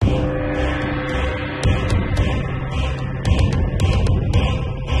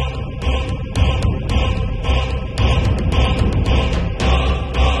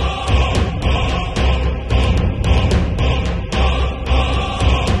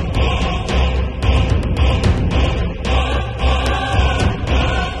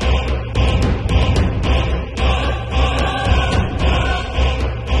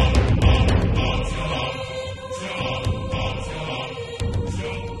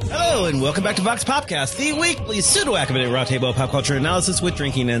Hello, and welcome back to Vox Popcast, the weekly pseudo-academic roundtable pop culture analysis with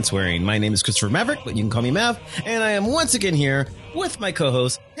drinking and swearing. My name is Christopher Maverick, but you can call me Mav, and I am once again here with my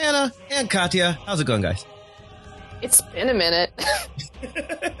co-hosts, Hannah and Katya. How's it going, guys? It's been a minute.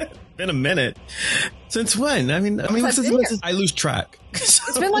 Been a minute? Since when? I mean, I lose track.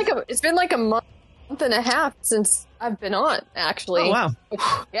 It's been like a month and a half since I've been on, actually. Oh, wow.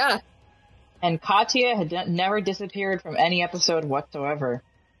 Yeah. And Katya had never disappeared from any episode whatsoever.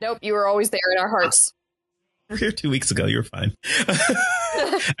 Nope, you were always there in our hearts. We were here 2 weeks ago. You're fine.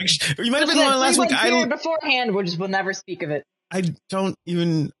 Actually, you might have been on last week. Beforehand, we'll never speak of it. I don't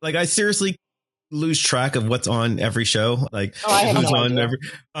even, I seriously lose track of what's on every show. Who's on every.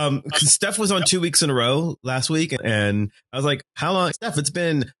 Steph was on 2 weeks in a row last week, and I was like, "How long, Steph? It's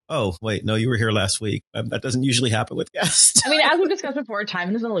been." Oh, wait, no, you were here last week. That doesn't usually happen with guests. I mean, as we discussed before,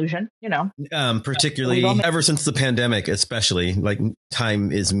 time is an illusion. Particularly ever since the pandemic, especially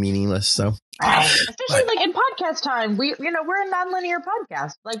time is meaningless. So. Especially in podcast time, we're a nonlinear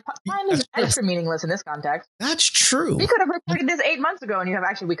podcast. Time is extra meaningless in this context. That's true. We could have recorded this 8 months ago, and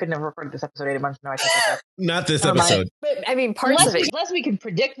we couldn't have recorded this episode 8 months ago. Not this episode. But I mean, parts of it. Unless we can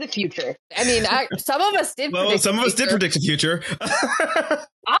predict the future. I mean, some of us did. Well, some of us did predict the future.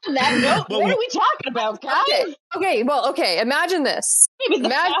 On that note, what are we talking about, guys? Okay. Imagine this. Maybe the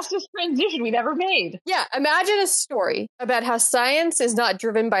fastest transition we've ever made. Yeah, imagine a story about how science is not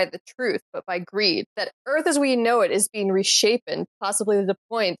driven by the truth, but by greed. That Earth as we know it is being reshapen, possibly to the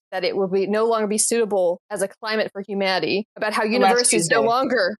point that it will no longer be suitable as a climate for humanity. About how universities no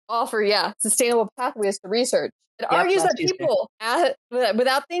longer offer, sustainable pathways to research. It argues that people,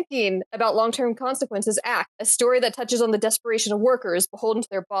 without thinking about long-term consequences, act. A story that touches on the desperation of workers beholden to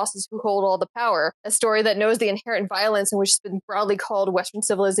their bosses who hold all the power. A story that knows the inherent violence in which has been broadly called Western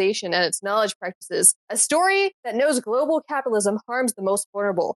civilization and its knowledge practices. A story that knows global capitalism harms the most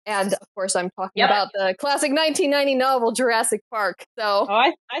vulnerable. And, of course, I'm talking about the classic 1990 novel Jurassic Park. So,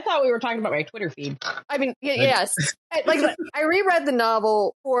 I thought we were talking about my Twitter feed. I mean, yes. I reread the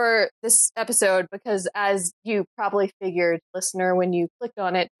novel for this episode because, as you probably figured, listener, when you clicked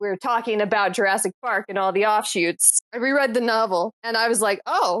on it, we were talking about Jurassic Park and all the offshoots. I reread the novel and I was like,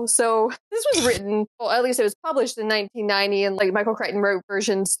 oh, so this was written, well, at least it was published in 1990, and Michael Crichton wrote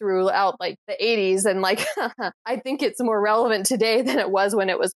versions throughout the 80s, and I think it's more relevant today than it was when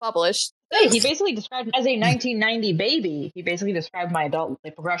it was published. Hey, he basically described as a 1990 baby. He basically described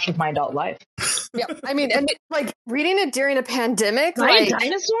the progression of my adult life. Yeah, I mean, and reading it during a pandemic. A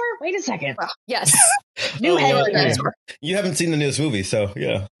dinosaur? Wait a second. Well, yes. New dinosaur. You haven't seen the newest movie, so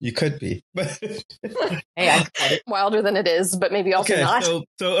yeah, you could be. Hey, wilder than it is, but maybe also not.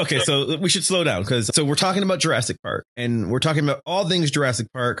 So we should slow down because we're talking about Jurassic Park, and we're talking about all things Jurassic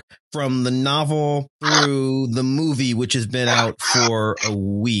Park from the novel through the movie, which has been out for a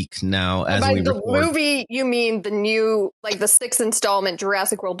week now. By the movie, you mean the new, the sixth installment,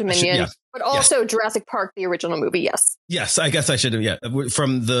 Jurassic World Dominion, but also Jurassic Park, the original movie, yes. Yes, I guess I should have,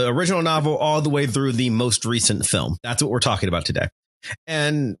 from the original novel all the way through the most recent film. That's what we're talking about today.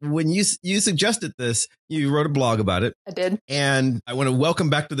 And when you suggested this, you wrote a blog about it. I did. And I want to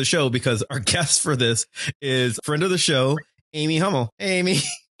welcome back to the show because our guest for this is friend of the show, Amy Hummel. Hey, Amy.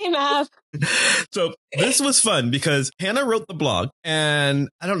 Hey, Mav. So this was fun because Hannah wrote the blog, and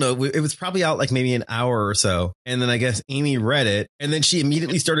I don't know, it was probably out maybe an hour or so. And then I guess Amy read it, and then she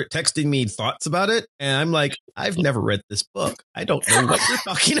immediately started texting me thoughts about it. And I'm like, I've never read this book. I don't know what you're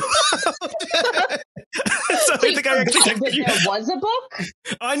talking about. So I think I actually texted you. There was a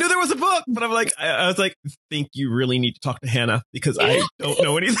book? I knew there was a book, but I'm like, I was like, I think you really need to talk to Hannah because I don't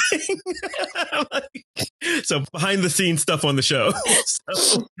know anything. So behind the scenes stuff on the show.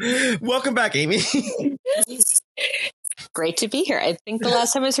 So, welcome back, Amy. Great to be here. I think the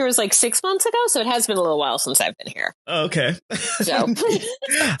last time I was here was 6 months ago, so it has been a little while since I've been here. Okay. So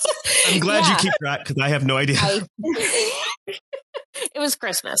I'm glad you keep track because I have no idea. It was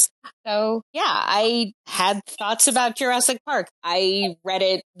Christmas. So, I had thoughts about Jurassic Park. I read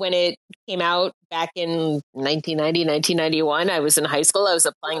it when it came out back in 1990, 1991. I was in high school. I was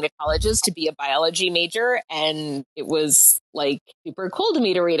applying to colleges to be a biology major, and it was super cool to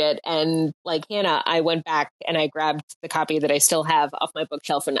me to read it. And Hannah, I went back and I grabbed the copy that I still have off my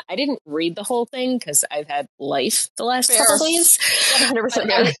bookshelf, and I didn't read the whole thing because I've had life the last couple days.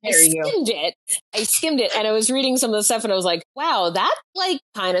 100%. I skimmed it, and I was reading some of the stuff, and I was like, wow, that like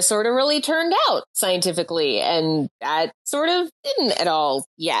kind of sort of really turned out scientifically. And that sort of didn't at all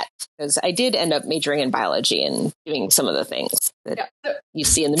yet, because I did end up majoring in biology and doing some of the things that you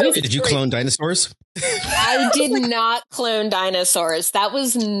see in the movie. Did you clone dinosaurs? I did not clone dinosaurs. That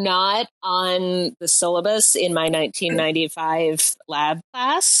was not on the syllabus in my 1995 lab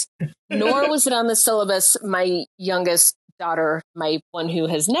class, nor was it on the syllabus. My youngest daughter, my one who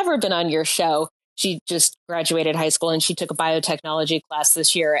has never been on your show, she just graduated high school and she took a biotechnology class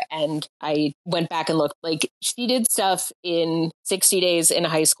this year. And I went back and looked, like, she did stuff in 60 days in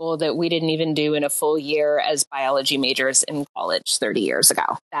high school that we didn't even do in a full year as biology majors in college 30 years ago.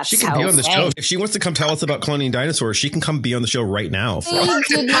 That's she can be on the show. If she wants to come tell us about cloning dinosaurs, she can come be on the show right now. We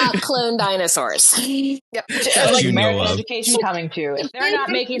did not clone dinosaurs. Yep. That's like you know American of. education coming to. If they're not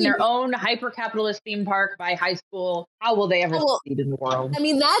making their own hyper-capitalist theme park by high school, how will they ever succeed in the world? I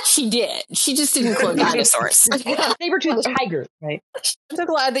mean, that she did. She just didn't clone dinosaurs. Saber-toothed tiger, right? I'm so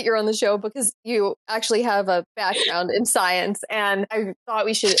glad that you're on the show because you actually have a background in science. And I thought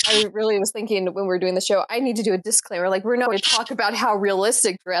I really was thinking when we were doing the show, I need to do a disclaimer. Like, we're not going to talk about how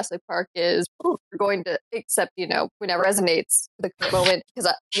realistic Jurassic Park is. We're going to accept, when it resonates for the current moment.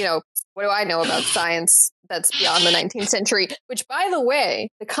 Because, what do I know about science that's beyond the 19th century? Which, by the way,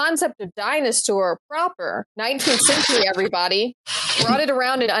 the concept of dinosaur proper, 19th century, everybody, brought it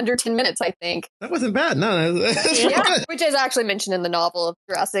around in under 10 minutes, I think. That wasn't bad. No, Yeah, which is actually mentioned in the novel of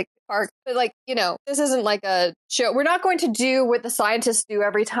Jurassic Park. But this isn't like a show. We're not going to do what the scientists do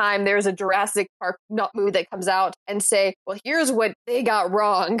every time there's a Jurassic Park movie that comes out and say, well, here's what they got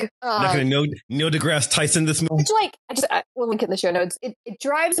wrong. Not going to Neil deGrasse Tyson this movie. Which we'll link in the show notes. It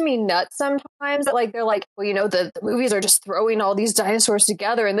drives me nuts sometimes that they're like, well, the movies are just throwing all these dinosaurs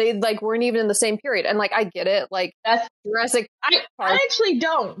together and they weren't even in the same period. And I get it. That's Jurassic Park. I actually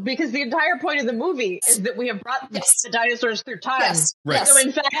don't, because the entire point of the movie is that we have brought the dinosaurs through time. Yes. Right. So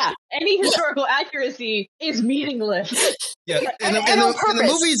in fact, any historical accuracy is meaningless. Yeah, and the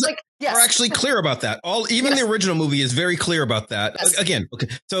movies are actually clear about that. Even the original movie is very clear about that. Yes. Again, okay,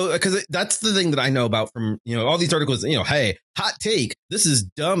 so because that's the thing that I know about from all these articles. Hey, hot take: this is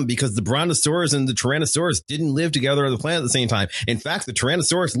dumb because the Brontosaurus and the Tyrannosaurus didn't live together on the planet at the same time. In fact, the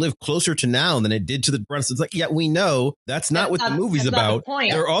Tyrannosaurus lived closer to now than it did to the Brontosaurus. We know that's not what the movie's about.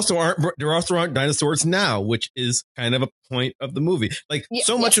 There also aren't dinosaurs now, which is kind of a point of the movie.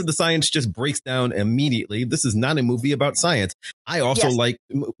 So much of the science just breaks down immediately. This is not a movie about science. I also like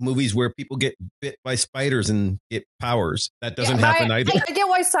movies where people get bit by spiders and get powers. That doesn't happen either. I get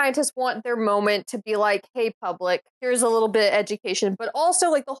why scientists want their moment to be like, hey, public, here's a little bit of education. But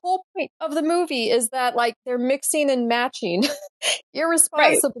also, the whole point of the movie is that, they're mixing and matching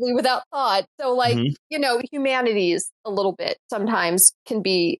irresponsibly without thought. So, humanities a little bit sometimes can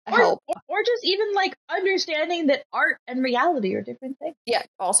be a help. Or just even, understanding that art and reality are different things. Yeah,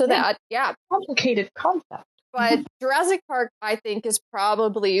 also that. Yeah. Complicated concept. But Jurassic Park, I think, is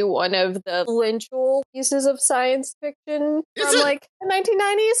probably one of the influential pieces of science fiction from the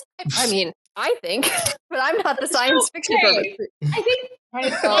 1990s. I mean, I think, but I'm not the science fiction person. I think.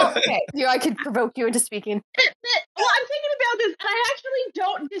 Okay. I could provoke you into speaking. Well, I'm thinking about this, and I actually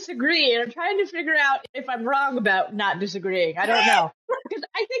don't disagree. And I'm trying to figure out if I'm wrong about not disagreeing. I don't know. Because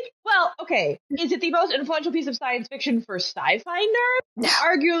I think, is it the most influential piece of science fiction for sci-fi nerds? No.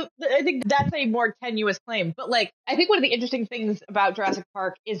 I think that's a more tenuous claim. But, I think one of the interesting things about Jurassic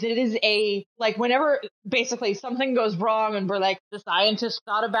Park is it is whenever basically something goes wrong and we're the scientists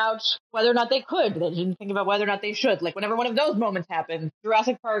thought about whether or not they could, they didn't think about whether or not they should. Whenever one of those moments happens,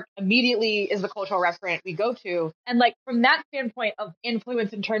 Jurassic Park immediately is the cultural referent we go to. And from that standpoint of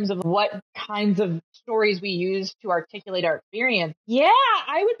influence in terms of what kinds of stories we use to articulate our experience,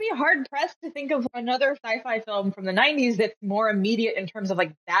 I would be hard pressed to think of another sci-fi film from the 90s that's more immediate in terms of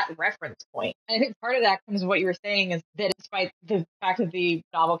that reference point. And I think part of that comes to what you were saying is that despite the fact that the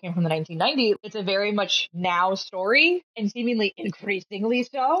novel came from the 1990s, it's a very much now story and seemingly increasingly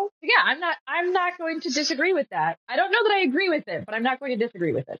so. I'm not going to disagree with that. I don't know that I agree with it, but I'm not going to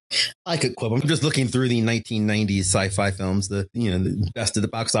disagree with it. I could quibble. I'm just looking through the 1990s sci-fi films, the best of the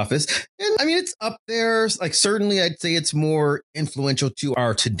box office. And I mean, it's up there. Certainly I'd say it's more influential to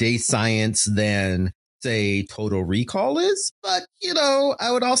our today's science than, say, Total Recall is. But,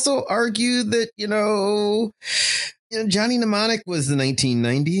 I would also argue that, Johnny Mnemonic was the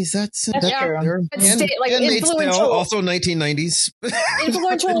 1990s. That's true. Handmaid's Tale, also 1990s.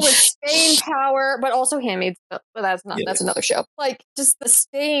 Influential with staying power, but also Handmaid's Tale. But that's another show. Just the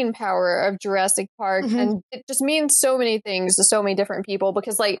staying power of Jurassic Park. Mm-hmm. And it just means so many things to so many different people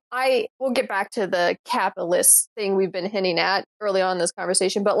because we'll get back to the capitalist thing we've been hinting at early on in this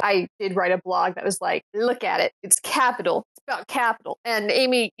conversation. But I did write a blog that was look at it. It's capital. about capital. And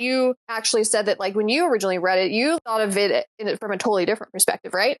Amy, you actually said that like when you originally read it, you thought of it from a totally different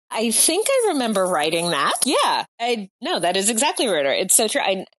perspective, right? I think I remember writing that. Yeah. No, that is exactly right. It's so true.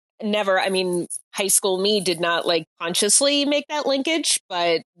 High school me did not like consciously make that linkage,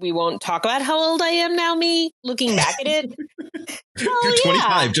 but we won't talk about how old I am now, me looking back at it. You're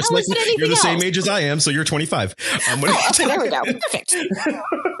 25, just like you're the same age as I am, so you're 25. Okay, there we go. Perfect.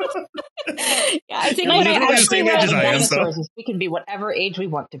 Yeah, I think when I actually wrote we can be whatever age we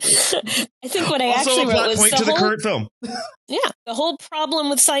want to be. I think what I also actually a plot wrote was point to the current film. Yeah, the whole problem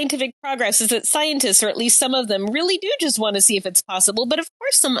with scientific progress is that scientists, or at least some of them, really do just want to see if it's possible. But of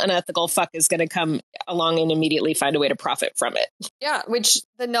course, some unethical fuck is going to come along and immediately find a way to profit from it. Yeah, which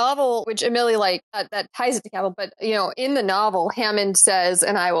the novel, which Emily that ties it to capital. But in the novel, Hammond says,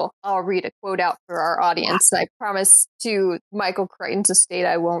 and I'll read a quote out for our audience. I promise to Michael Crichton's estate,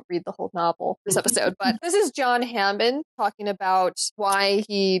 I won't read the whole novel this episode. But this is John Hammond talking about why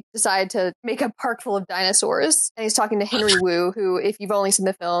he decided to make a park full of dinosaurs, and he's talking to Henry Wu, who, if you've only seen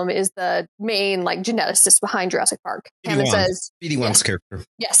the film, is the main geneticist behind Jurassic Park. Hammond says, BD Wong's character.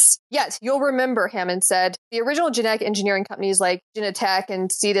 Yes, you'll remember, Hammond said, the original genetic engineering companies like Genentech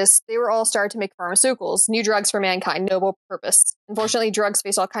and Cetus, they were all started to make pharmaceuticals, new drugs for mankind, noble purpose. Unfortunately, drugs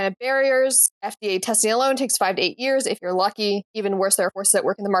face all kinds of barriers. FDA testing alone takes 5 to 8 years if you're lucky. Even worse, there are forces at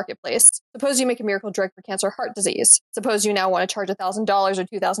work in the marketplace. Suppose you make a miracle drug for cancer or heart disease. Suppose you now want to charge $1,000 or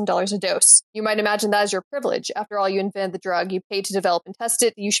 $2,000 a dose. You might imagine that as your privilege. After all, you invented the drug, you paid to develop and test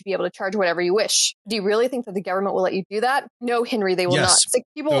it, you should be able to charge whatever you wish. Do you really think that the government will let you do that? No, Henry, they will not. Sick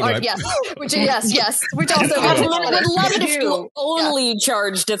people are, yes. Which also the government would love it if you only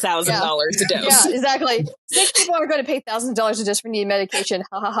charged $1,000 a dose. Yeah, exactly. Sick people are going to pay $1,000 a dose for needed medication.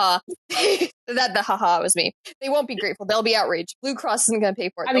 Ha ha ha. The haha was me. They won't be grateful. They'll be outraged. Blue Cross isn't going to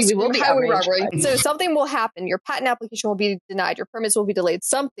pay for it. We will be outraged. So something will happen. Your patent application will be denied. Your permits will be delayed.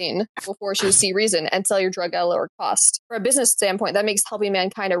 Something will force you to see reason and sell your drug at a lower cost. From a business standpoint, that makes helping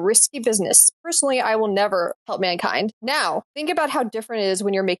mankind a risky business. Personally, I will never help mankind. Now, think about how different it is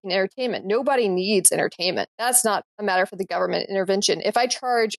when you're making entertainment. Nobody needs entertainment. That's not a matter for the government intervention. If I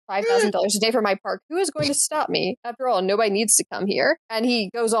charge $5,000 a day for my park, who is going to stop me? After all, nobody needs to come here. And he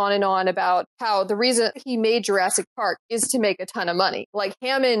goes on and on about how the reason he made Jurassic Park is to make a ton of money. Like,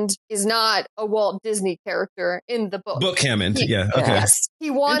 Hammond is not a Walt Disney character in the book. Book Hammond, yeah. Okay. Yes.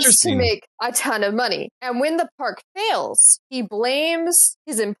 He wants to make a ton of money. And when the park fails, he blames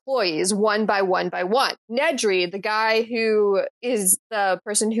his employees one by one by one. Nedry, the guy who is the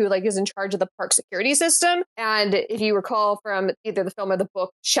person who is in charge of the park security system, and if you recall from either the film or the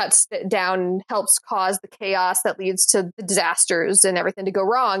book, shuts it down and helps cause the chaos that leads to the disasters and everything to go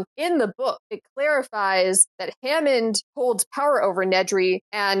wrong. In the book, it clarifies that Hammond holds power over Nedry,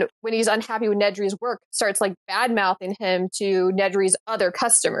 and when he's unhappy with Nedry's work, starts bad-mouthing him to Nedry's other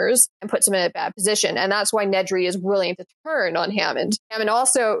customers and puts him in a bad position. And that's why Nedry is willing to turn on Hammond. Hammond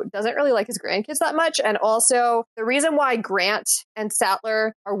also doesn't really like his grandkids that much. And also the reason why Grant and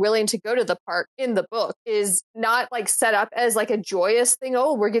Sattler are willing to go to the park in the book is not set up as a joyous thing.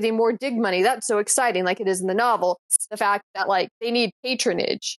 Oh, we're getting more dig money. That's so exciting, like it is in the novel. It's the fact that they need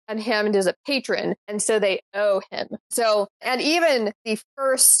patronage, and Hammond is a patron, and so they owe him. So, and even the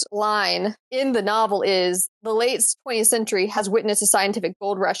first line in the novel is, the late 20th century has witnessed a scientific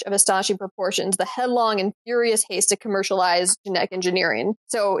gold rush of astonishing proportions, the headlong and furious haste to commercialize genetic engineering.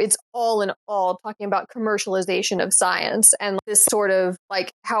 So it's all in all talking about commercialization of science and this sort of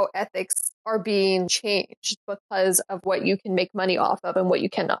how ethics are being changed because of what you can make money off of and what you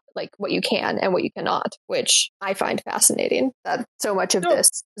cannot, what you can and what you cannot, which I find fascinating that so much of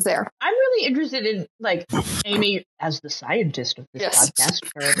this is there. I'm really interested in Amy as the scientist of this podcast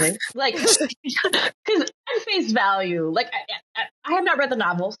currently, because at face value, I have not read the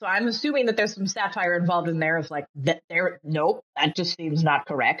novel, so I'm assuming that there's some satire involved in there of nope, that just seems not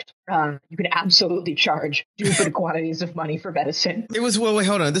correct. You can absolutely charge stupid quantities of money for medicine. It was, wait,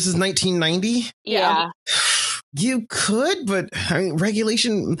 hold on. This is 1990? Yeah. You could, but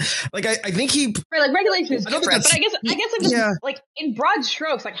regulation, I think he... Right, regulation is different, but I guess I'm just, in broad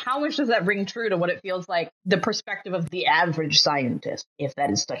strokes, how much does that ring true to what it feels like the perspective of the average scientist, if that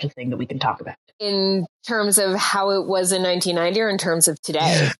is such a thing that we can talk about? In terms of how it was in 1990 or in terms of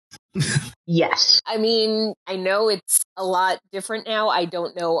today? Yes. I mean, I know it's a lot different now. I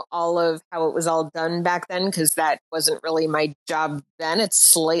don't know all of how it was all done back then because that wasn't really my job then. It's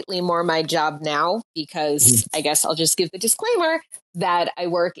slightly more my job now because I guess I'll just give the disclaimer that I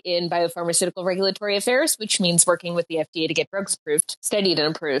work in biopharmaceutical regulatory affairs, which means working with the FDA to get drugs approved, studied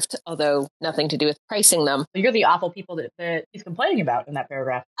and approved, although nothing to do with pricing them. You're the awful people that he's complaining about in that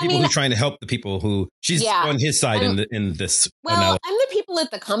paragraph. People who's trying to help the people who she's on his side in this. Well, I'm the people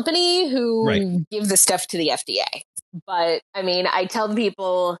at the company who give the stuff to the FDA. But I mean, I tell the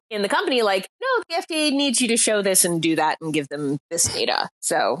people in the company, like, no, the FDA needs you to show this and do that and give them this data.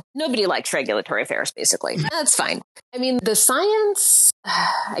 So nobody likes regulatory affairs, basically. That's fine. I mean, the science,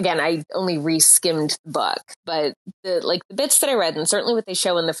 again, I only re-skimmed the book, but the bits that I read and certainly what they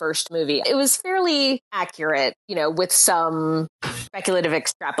show in the first movie, it was fairly accurate, with some speculative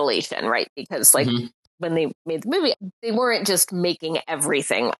extrapolation, right? Because when they made the movie, they weren't just making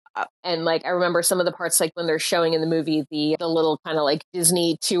everything up. And I remember some of the parts, when they're showing in the movie, the little kind of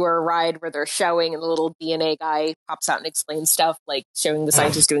Disney tour ride where they're showing and the little DNA guy pops out and explains stuff, showing the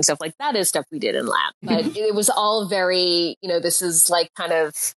scientists doing stuff that is stuff we did in lab. But it was all very, this is kind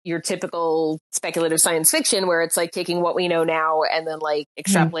of your typical speculative science fiction where it's taking what we know now and then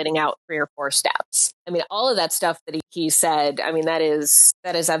extrapolating out 3 or 4 steps. I mean, all of that stuff that he said, I mean, that is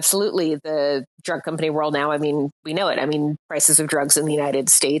absolutely the drug company world now. I mean, we know it. I mean, prices of drugs in the United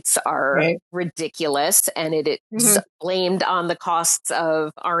States are ridiculous, and it's blamed on the costs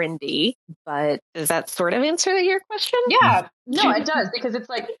of R&D. But does that sort of answer your question? Yeah. No, it does, because it's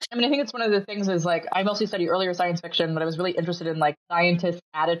I think it's one of the things is I mostly study earlier science fiction, but I was really interested in scientists'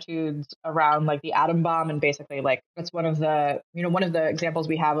 attitudes around the atom bomb, and basically it's one of the examples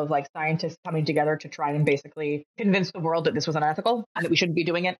we have of scientists coming together to try and basically convince the world that this was unethical and that we shouldn't be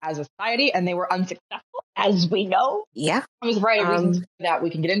doing it as a society, and they were unsuccessful, as we know. Yeah, there's a variety of reasons that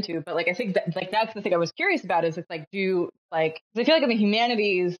we can get into, but I think that that's the thing I was curious about is I feel in the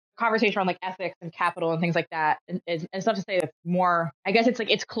humanities conversation around ethics and capital and things like that, and it's not to say it's more, I guess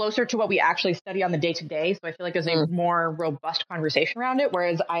it's closer to what we actually study on the day to day. So I feel there's a more robust conversation around it.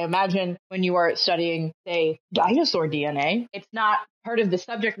 Whereas I imagine when you are studying, say, dinosaur DNA, it's not part of the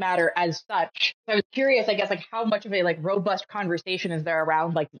subject matter as such. So I was curious, I guess, how much of a robust conversation is there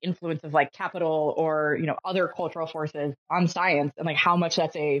around the influence of capital or, other cultural forces on science, and how much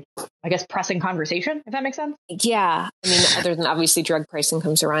that's a, I guess, pressing conversation, if that makes sense. Yeah. I mean, other than obviously drug pricing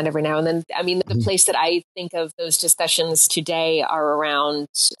comes around every now and then. I mean, the place that I think of those discussions today are around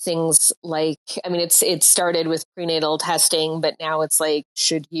things it started with prenatal testing, but now it's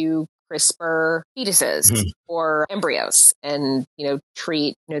should you CRISPR fetuses or embryos and,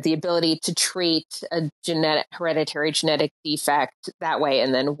 treat, the ability to treat a hereditary genetic defect that way.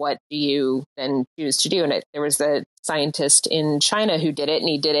 And then what do you then choose to do? And there was a scientist in China who did it, and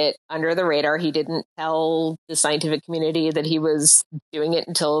he did it under the radar. He didn't tell the scientific community that he was doing it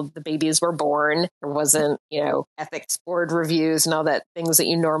until the babies were born. There wasn't, ethics board reviews and all that things that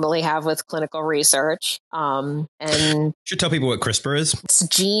you normally have with clinical research. And should tell people what CRISPR is. It's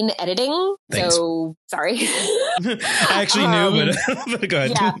gene editing. Thanks. So sorry. I actually knew, but go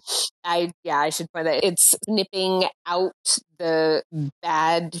ahead. I should point that it's snipping out the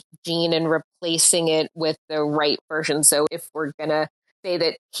bad gene and replacing it with the right version. So if we're gonna say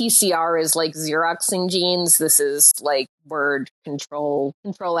that PCR is Xeroxing genes, this is word control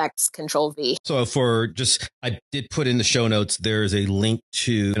X, control V. So I did put in the show notes, there's a link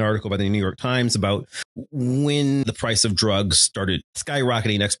to an article by the New York Times about when the price of drugs started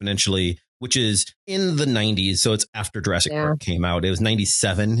skyrocketing exponentially, which is in the 90s. So it's after Jurassic Park came out. It was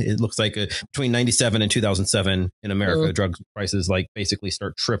 97. It looks between 97 and 2007 in America, drug prices basically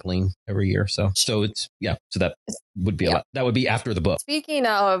start tripling every year. So it's, so that would be a lot. That would be after the book. Speaking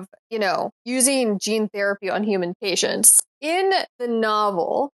of, using gene therapy on human patients, in the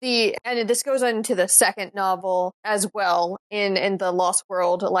novel, and this goes into the second novel as well in the Lost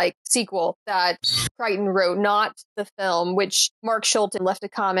World sequel that Crichton wrote, not the film, which Mark Schulten left a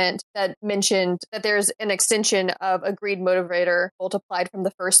comment that mentioned that there's an extension of a greed motivator multiplied from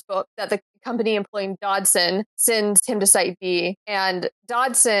the first book, that the company employing Dodson sends him to Site B. And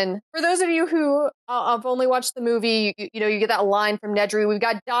Dodson, for those of you who have only watched the movie, you get that line from Nedry, we've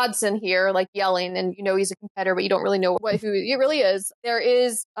got Dodson here, yelling, and he's a competitor, but you don't really know who it really is. There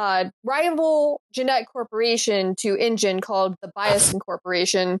is a rival genetic corporation to Engine called the Biosin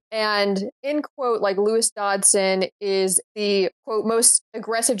Corporation. And in quote, Lewis Dodson is the quote most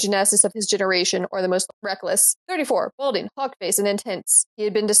aggressive geneticist of his generation, or the most reckless. 34, balding, hawk face, and intense. He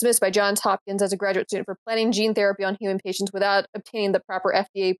had been dismissed by Johns Hopkins as a graduate student for planning gene therapy on human patients without obtaining the proper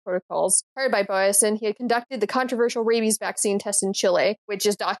FDA protocols. Hired by Boyson, he had conducted the controversial rabies vaccine test in Chile, which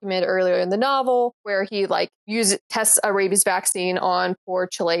is documented earlier in the novel, where he tests a rabies vaccine on poor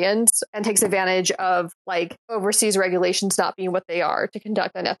Chileans and takes advantage of overseas regulations not being what they are to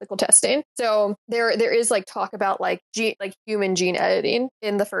conduct unethical testing. So there is talk about human gene editing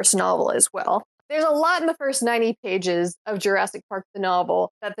in the first novel as well. There's a lot in the first 90 pages of Jurassic Park, the novel,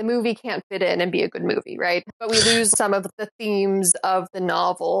 that the movie can't fit in and be a good movie, right? But we lose some of the themes of the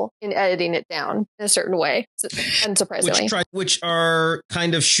novel in editing it down in a certain way, unsurprisingly. Which are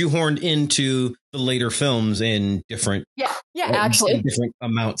kind of shoehorned into the later films in different actually in different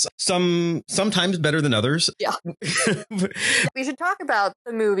amounts. Sometimes better than others. Yeah. We should talk about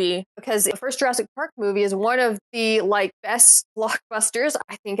the movie because the first Jurassic Park movie is one of the best blockbusters.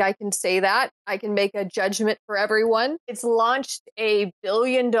 I think I can say that. I can make a judgment for everyone. It's launched a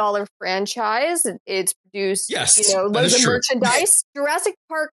billion-dollar franchise. It's produced loads of merchandise. Jurassic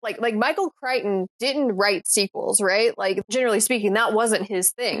Park, like Michael Crichton didn't write sequels, right? Generally speaking, that wasn't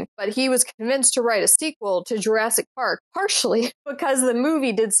his thing. But he was convinced to write a sequel to Jurassic Park, partially because the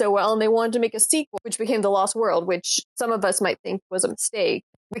movie did so well and they wanted to make a sequel, which became The Lost World, which some of us might think was a mistake.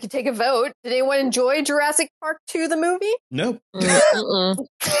 We could take a vote. Did anyone enjoy Jurassic Park 2, the movie? No.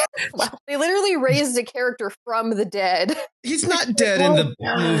 Well, they literally raised a character from the dead. He's not dead in the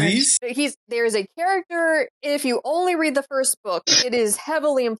movies. There's a character, if you only read the first book, it is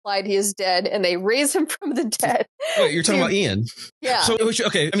heavily implied he is dead, and they raise him from the dead. Wait, you're talking about Ian? Yeah. So,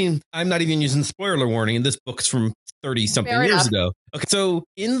 okay, I mean, I'm not even using spoiler warning, and this book's from 30-something years ago. Okay, so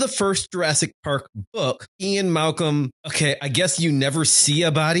in the first Jurassic Park book, Ian Malcolm, I guess you never see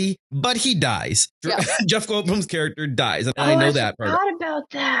a body, but he dies. Yeah. Jeff Goldblum's character dies. And I know that part. I forgot about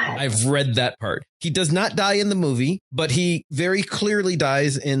that. I've read that part. He does not die in the movie, but he very clearly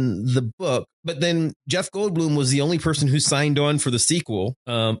dies in the book. But then Jeff Goldblum was the only person who signed on for the sequel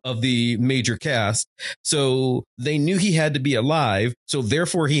of the major cast. So they knew he had to be alive. So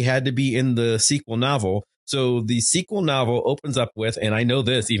therefore he had to be in the sequel novel. So the sequel novel opens up with, and I know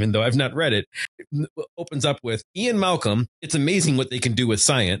this even though I've not read it, opens up with Ian Malcolm. It's amazing what they can do with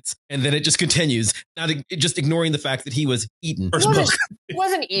science. And then it just continues, just ignoring the fact that he was eaten. He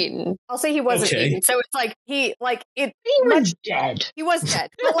wasn't eaten. I'll say he wasn't eaten. So it's he was dead. He was dead.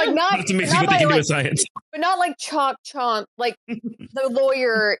 But not it's amazing what they can do with science. But not chomp chomp like the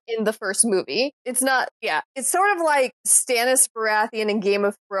lawyer in the first movie. It's not, it's sort of like Stannis Baratheon in Game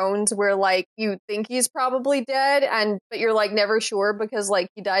of Thrones, where you think he's probably dead, but you're never sure because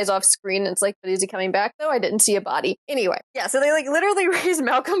he dies off screen and it's but is he coming back though? I didn't see a body. Anyway, so they literally raised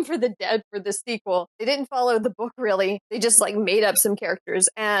Malcolm for the dead for the sequel. They didn't follow the book really. They just made up some characters,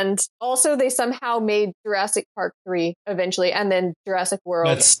 and also they somehow made Jurassic Park 3 eventually, and then Jurassic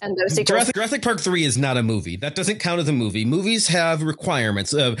World and those sequels. Jurassic Park 3 is not a movie. That doesn't count as a movie. Movies have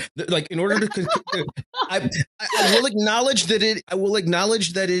requirements of in order to I will acknowledge that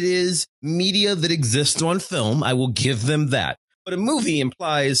it is media that exists on film. I will give them that. But a movie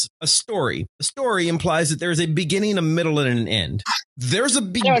implies a story. A story implies that there's a beginning, a middle, and an end. There's a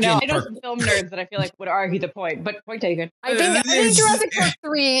beginning. I know some film nerds that I feel would argue the point, but point taken. I think Jurassic Park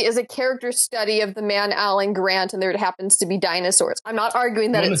 3 is a character study of the man Alan Grant, and there happens to be dinosaurs. I'm not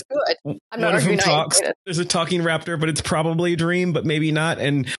arguing that it's good. I'm not arguing that there's a talking raptor, but it's probably a dream, but maybe not.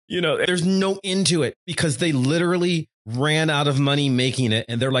 And, there's no end to it because they literally ran out of money making it,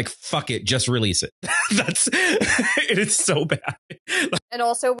 and they're like, fuck it, just release it. It is so bad. And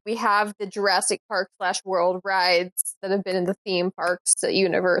also we have the Jurassic Park /World rides that have been in the theme parks at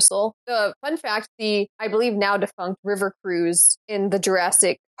Universal. The fun fact, I believe now defunct River Cruise in the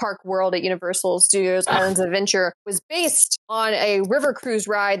Jurassic Park World at Universal Studios Islands of Adventure was based on a river cruise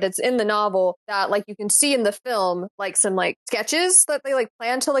ride that's in the novel that you can see in the film, some sketches that they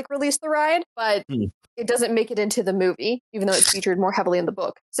plan to release the ride, but it doesn't make it into the movie, even though it's featured more heavily in the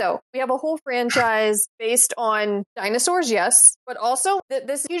book. So we have a whole franchise based on dinosaurs, yes, but also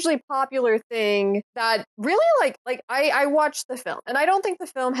this hugely popular thing that really I watched the film, and I don't think the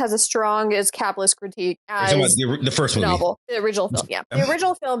film has as strong as capitalist critique as the first movie. Novel, the original film. Yeah, the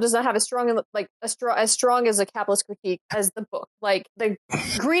original film does not have as strong as a capitalist critique as the book. The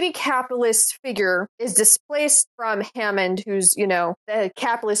greedy capitalist figure is displaced from Hammond, who's the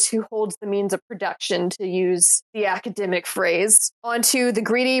capitalist who holds the means of production, to use the academic phrase, onto the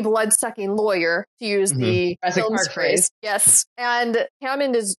greedy blood-sucking lawyer, to use the film's phrase. Yes. And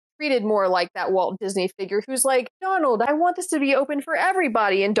Hammond is treated more like that Walt Disney figure who's like, Donald, I want this to be open for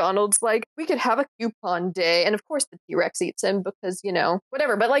everybody. And Donald's like, we could have a coupon day. And of course the T-Rex eats him because,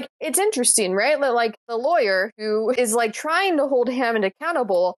 whatever. But like, it's interesting, right? That like the lawyer who is like trying to hold Hammond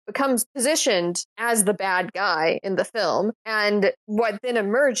accountable becomes positioned as the bad guy in the film. And what then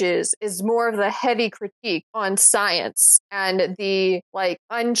emerges is more of the heavy critique on science and the like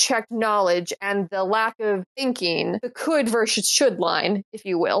unchecked knowledge and the lack of thinking, the could versus should line, if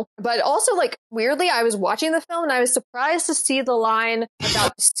you will. But also, like, weirdly, I was watching the film and I was surprised to see the line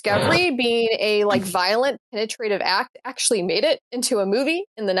about discovery being a like violent, penetrative act actually made it into a movie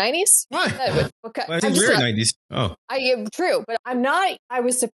in the 90s. Why? Okay, I think we're in 90s. Oh, true, but I'm not. I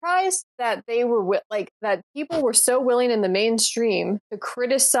was surprised that they were that people were so willing in the mainstream to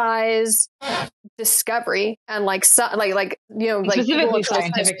criticize discovery and specifically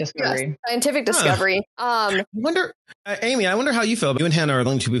scientific discovery. Yes, scientific discovery. I wonder, Amy, I wonder how you feel. You and Hannah are the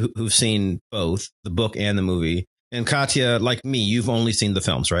only two who've seen both the book and the movie. And Katya, like me, you've only seen the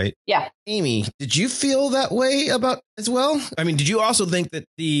films, right? Yeah. Amy, did you feel that way about as well? I mean, did you also think that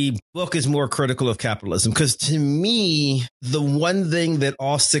the book is more critical of capitalism? Because to me, the one thing that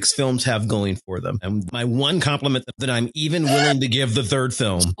all 6 films have going for them, and my one compliment that I'm even willing to give the third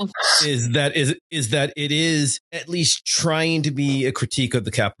film is that it is at least trying to be a critique of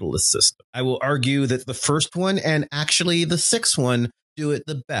the capitalist system. I will argue that the first one and actually the 6th one do it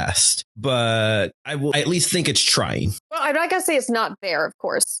the best, but I at least think it's trying. Well, I'm not gonna say it's not there, of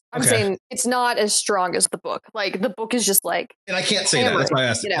course. I'm saying it's not as strong as the book. Like the book is just like, and I can't say that. That's why I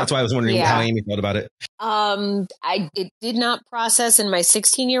asked. That's why I was wondering how Amy felt about it. It did not process in my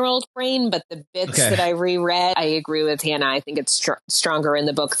 16-year-old brain, but the bits that I reread, I agree with Hannah. I think it's stronger in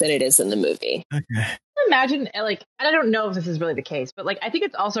the book than it is in the movie. Okay. Imagine, like, and I don't know if this is really the case, but like, I think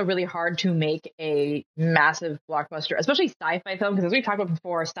it's also really hard to make a massive blockbuster, especially sci-fi film, because as we've talked about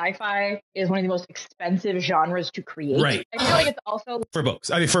before, sci-fi is one of the most expensive genres to create. Right. I feel like it's also for books.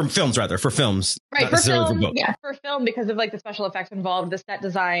 I mean, for films, rather, for films. Right. For film, yeah, for film, because of like the special effects involved, the set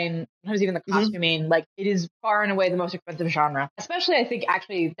design, sometimes even the costuming, like it is far and away the most expensive genre. Especially, I think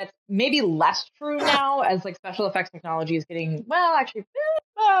actually that's maybe less true now as like special effects technology is getting, well, actually,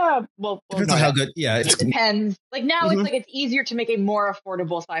 depends on how good. Yeah, it depends. Like now, it's like it's easier to make a more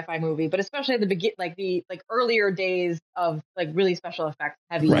affordable sci-fi movie, but especially at the the earlier days of like really special effects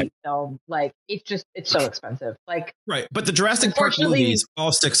heavy film, like it's so expensive. Like right, but the Jurassic Park movies,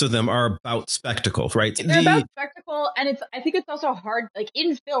 all 6 of them are about spectacle, right? They're about spectacle, and I think it's also hard. Like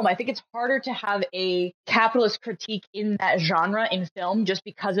in film, I think it's harder to have a capitalist critique in that genre in film just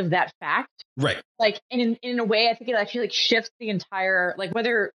because of that fact. Right. Like in a way, I think it actually like shifts the entire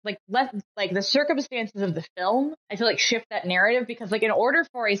whether the circumstances of the film, I feel like shift that narrative because like in order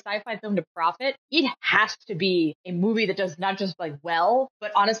for a sci-fi film to profit, it has to be a movie that does not just like well,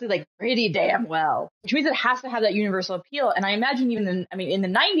 but honestly like pretty damn well, which means it has to have that universal appeal. And I imagine even in the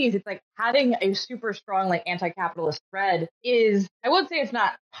 90s, it's like having a super strong like anti-capitalist thread is, I won't say it's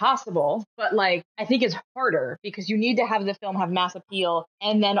not possible, but like I think it's harder because you need to have the film have mass appeal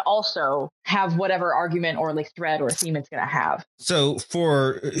and then also have whatever argument or like thread or theme it's going to have. So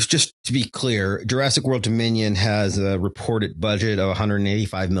for just to be clear, Jurassic World Dominion has a reported budget of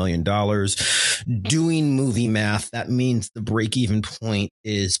 $185 million. Doing movie math, that means the break-even point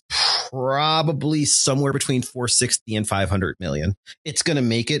is probably somewhere between 460 and 500 million. It's going to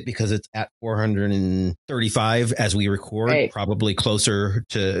make it because it's at 435 as we record, probably closer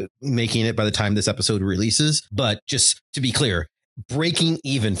to making it by the time this episode releases. But just to be clear, breaking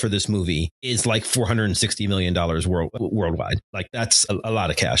even for this movie is like $460 million worldwide. Like that's a lot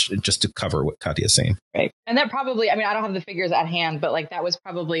of cash just to cover what Katya is saying. Right. And that probably, I don't have the figures at hand, but like that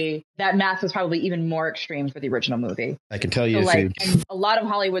math was probably even more extreme for the original movie. I can tell you. And a lot of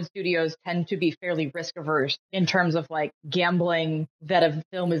Hollywood studios tend to be fairly risk averse in terms of like gambling that a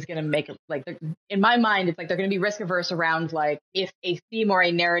film is going to make. Like in my mind, it's like they're going to be risk averse around like if a theme or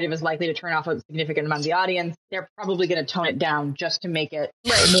a narrative is likely to turn off a significant amount of the audience, they're probably going to tone it down just to make it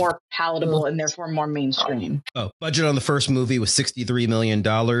more palatable and therefore more mainstream. Oh, budget on the first movie was $63 million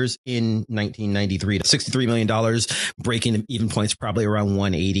in 1993. $63 million, breaking even points probably around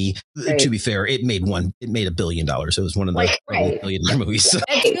 180. Right. To be fair, it made $1 billion. It was one of the $1 billion movies. So.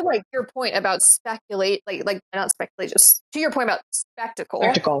 And to like your point about not speculate, just to your point about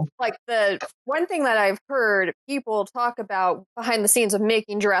spectacle. Like the one thing that I've heard people talk about behind the scenes of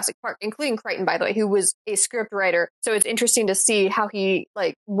making Jurassic Park, including Crichton, by the way, who was a script writer. So it's interesting to see how he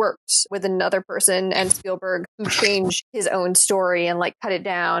like worked with another person and Spielberg who changed his own story and like cut it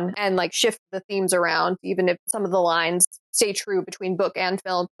down and like shift the themes around, even if some of the lines stay true between book and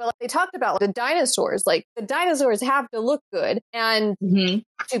film. But like, they talked about the dinosaurs. Like the dinosaurs have to look good, and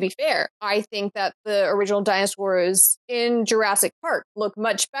to be fair, I think that the original dinosaurs in Jurassic Park look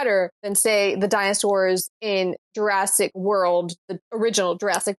much better than, say, the dinosaurs in Jurassic World, the original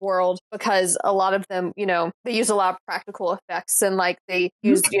Jurassic World, because a lot of them, they use a lot of practical effects and like they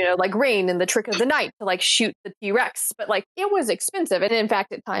used, like rain and the trick of the night to like shoot the T-Rex. But like it was expensive and in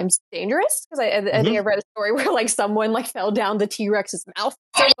fact at times dangerous because I think I read a story where like someone like fell down the T-Rex's mouth.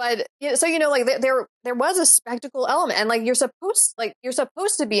 So like there was a spectacle element and like you're supposed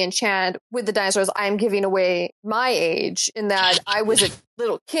to be enchanted with the dinosaurs. I'm giving away my age in that I was a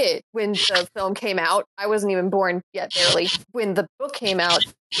little kid when the film came out. I wasn't even born yet, barely, when the book came out.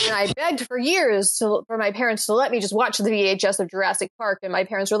 And I begged for years for my parents to let me just watch the VHS of Jurassic Park. And my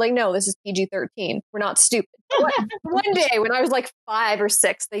parents were like, no, this is PG-13. We're not stupid. One day when I was like 5 or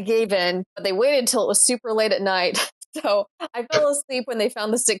 6, they gave in, but they waited until it was super late at night. So I fell asleep when they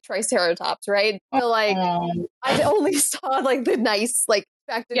found the sick Triceratops, right? So like I only saw like the nice like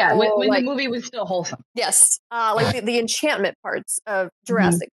spectacle. Yeah, when the movie was still wholesome. Yes, like the enchantment parts of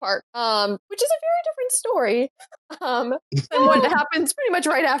Jurassic Park, which is a very different story than what happens pretty much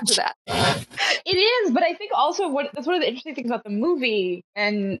right after that. It is, but I think also that's one of the interesting things about the movie,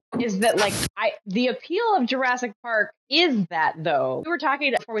 and is that like the appeal of Jurassic Park is that though. We were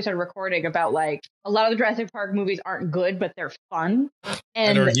talking before we started recording about like a lot of the Jurassic Park movies aren't good, but they're fun.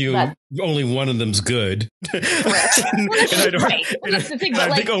 And I'd argue only one of them's good. Correct. That's the thing,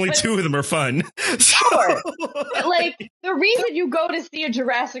 I think only 2 of them are fun. Sure. But like the reason you go to see a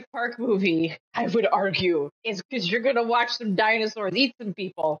Jurassic Park movie, I would argue, is because you're gonna watch some dinosaurs eat some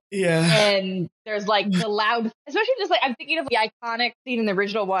people. Yeah. And there's like the loud, especially just like I'm thinking of the iconic scene in the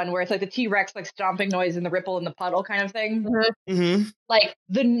original one where it's like the T-Rex like stomping noise in the ripple in the puddle kind of thing. Mm-hmm. Like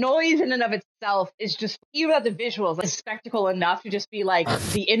the noise in and of itself is just, even without the visuals, like spectacle enough to just be like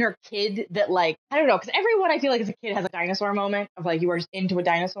the inner kid that like, I don't know, because everyone I feel like as a kid has a dinosaur moment of like you are just into a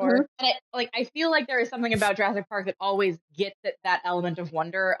dinosaur. And I feel like there is something about Jurassic Park that always gets that element of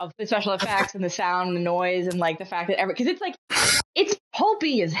wonder of the special effects and the sound and the noise and like the fact that because it's like it's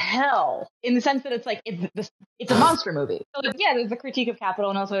pulpy as hell in the sense that it's like it's a monster movie. So like, yeah, there's the critique of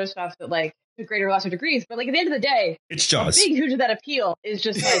capital and all this other stuff that like to greater or lesser degrees, but like at the end of the day, it's Jaws. A big huge of that appeal is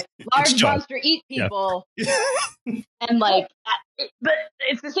just like large monster eat people, and like, but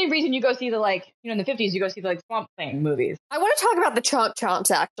it's the same reason you go see the like in the 50s you go see the like Swamp Thing movies. I want to talk about the chomp chomps.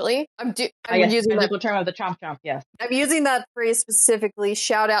 Actually, I'm using the term of the chomp chomp. Yes, I'm using that phrase specifically.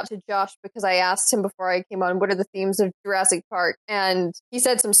 Shout out to Josh because I asked him before I came on what are the themes of Jurassic Park, and he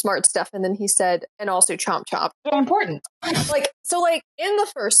said some smart stuff, and then he said and also chomp chomp. So important. Like in the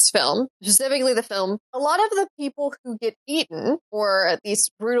first film, specifically the film, a lot of the people who get eaten or at least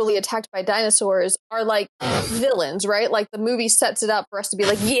brutally attacked by dinosaurs are like villains, right? Like the movie sets it up for us to be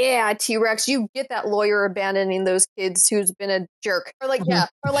like, yeah, T-Rex, you get that lawyer abandoning those kids who's been a jerk. Or like,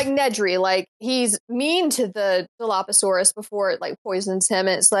 or like Nedry, like he's mean to the Dilophosaurus before it like poisons him.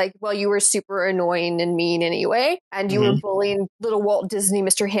 And it's like, well, you were super annoying and mean anyway. And you were bullying little Walt Disney,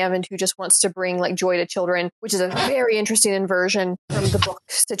 Mr. Hammond, who just wants to bring like joy to children, which is a very interesting inversion from the book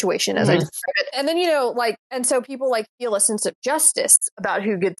situation as I describe it. And then, and so people like feel a sense of justice about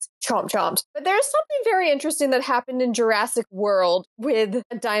who gets chomped. But there's something very interesting that happened in Jurassic World with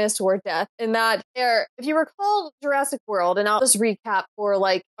a dinosaur death in that if you recall Jurassic World, and I'll just recap for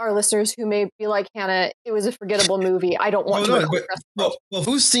like our listeners who may be like, Hannah, it was a forgetable movie. I don't want to recall Jurassic World. Well,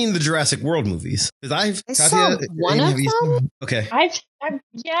 who's seen the Jurassic World movies? Because I saw one of them. Okay.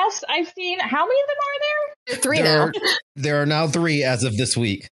 I've seen, how many of them are there? There are 3 now. There are now 3 as of this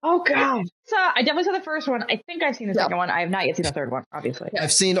week. Oh, God. So I definitely saw the first one. I think I've seen the second one. I have not yet seen the third one, obviously.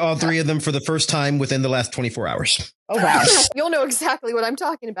 I've seen all 3 of them for the first time within the last 24 hours. Oh, wow. You'll know exactly what I'm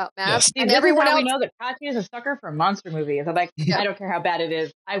talking about, Matt. Yes. And everyone else, we know that Kachi is a sucker for monster movies. I'm like, I don't care how bad it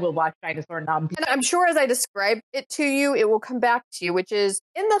is. I will watch Dinosaur Numb. And I'm sure as I describe it to you, it will come back to you, which is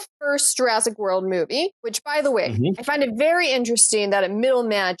in the first Jurassic World movie, which, by the way, I find it very interesting that a middle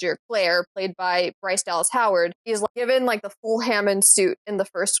manager, Claire, played by Bryce Dallas Howard, is given like the full Hammond suit in the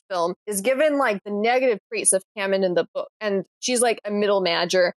first film, is given like the negative traits of Hammond in the book. And she's like a middle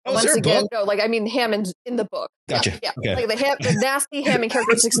manager. Oh, once again, no, like I mean Hammond in the book. Gotcha. Yeah. Okay. Like the nasty Hammond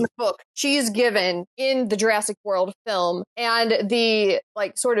characteristics in the book, she's given in the Jurassic World film. And the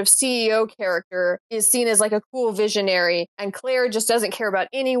like sort of CEO character is seen as like a cool visionary. And Claire just doesn't care about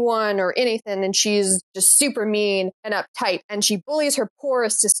anyone or anything. And she's just super mean and uptight. And she bullies her poor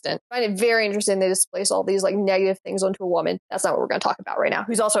assistant. I find it very interesting they displace all these like negative things onto a woman. That's not what we're going to talk about right now.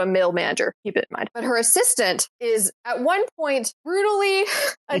 Who's also a middle manager. Keep it in mind. But her assistant is at one point brutally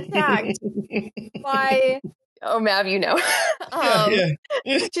attacked by... Oh, Mav, you know.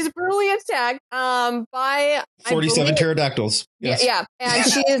 She's brutally attacked by 47 pterodactyls. Yes. Yeah, and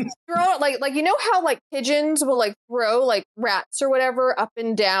she is throwing like you know how like pigeons will like throw like rats or whatever up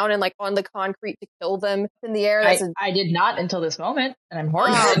and down and like on the concrete to kill them in the air. I did not until this moment, and I'm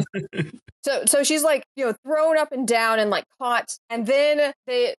horrified. So she's like, thrown up and down and like caught, and then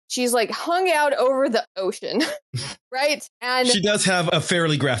she's like hung out over the ocean, right? And she does have a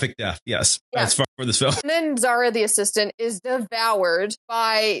fairly graphic death, yes, as far for this film. And then Zara, the assistant, is devoured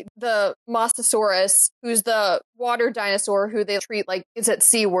by the Mosasaurus, who's the water dinosaur who they treat like it's at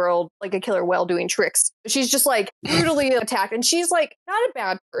SeaWorld, like a killer whale doing tricks. She's just like brutally attacked, and she's like not a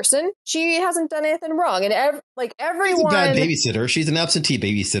bad person. She hasn't done anything wrong, and everyone. She's a bad babysitter. She's an absentee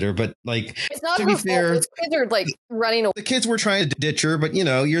babysitter, but like, it's not to her be fault. fair, Those kids are like running away. The kids were trying to ditch her, but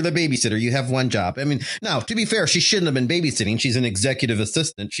you're the babysitter. You have one job. I mean, now to be fair, she shouldn't have been babysitting. She's an executive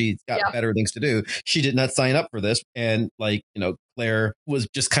assistant. She's got better things to do. She did not sign up for this, and Claire was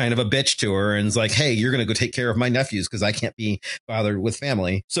just kind of a bitch to her and is like, hey, you're going to go take care of my nephews because I can't be bothered with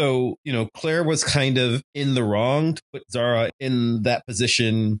family. So, Claire was kind of in the wrong to put Zara in that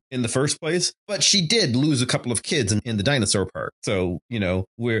position in the first place. But she did lose a couple of kids in the dinosaur park. So,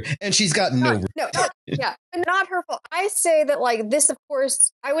 and she's got yeah, and not her fault. I say that like this, of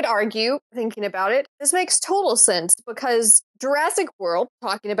course, I would argue, thinking about it, this makes total sense because Jurassic World,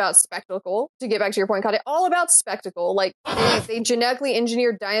 talking about spectacle, to get back to your point, Kate, all about spectacle. Like they genetically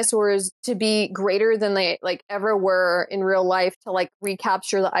engineered dinosaurs to be greater than they like ever were in real life to like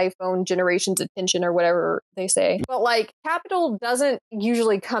recapture the iPhone generation's attention or whatever they say. But like capital doesn't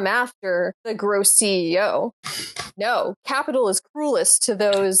usually come after the gross CEO. No, capital is cruelest to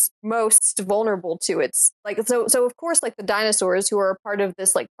those most vulnerable to it. Like so of course, like the dinosaurs who are a part of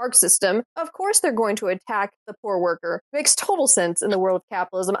this like park system, of course they're going to attack the poor worker. Makes total sense in the world of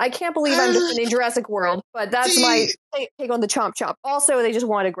capitalism. I can't believe I'm defending Jurassic World, but that's my take on the chomp chomp. Also, they just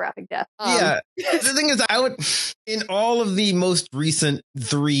wanted a graphic death. The thing is, I would, in all of the most recent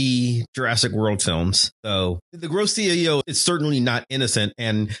 3 Jurassic World films, though, the gross CEO is certainly not innocent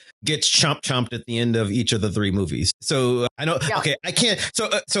and gets chomped at the end of each of the 3 movies. So I know, okay, I can't.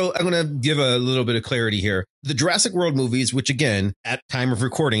 So I'm going to give a little bit of clarity here. The Jurassic World movies, which again, at time of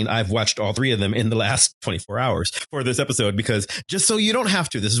recording, I've watched all 3 of them in the last 24 hours for this episode, because just so you don't have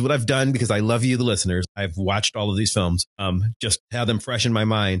to, this is what I've done because I love you, the listeners. I've watched all of these films, just to have them fresh in my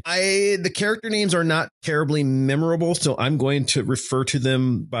mind. The character names are not terribly memorable, so I'm going to refer to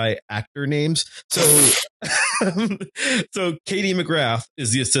them by actor names. So, so Katie McGrath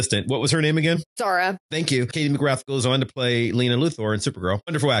is the assistant. What was her name again? Zara. Thank you. Katie McGrath goes on to play Lena Luthor in Supergirl.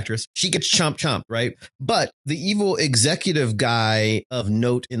 Wonderful actress. She gets chomped, right? But the evil executive guy of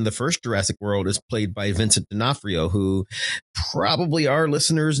note in the first Jurassic World is played by Vincent D'Onofrio, who probably our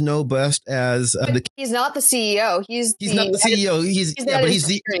listeners know best as he's not the CEO. He's not the CEO.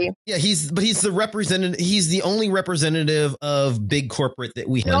 He's the representative. He's the only representative of big corporate that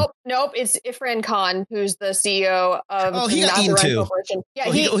we have. Nope. It's Ifran Khan, who's the CEO of he got eaten too. Corporation.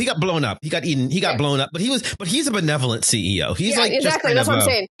 Yeah, he got blown up. He got eaten. He got blown up. But he's a benevolent CEO. He's exactly. That's what I'm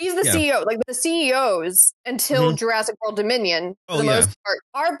saying. He's the CEO. Like the CEOs until Jurassic World Dominion, for the most part,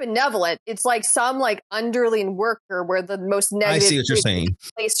 are benevolent. It's like some like underling worker where the most negative. I see what you're saying.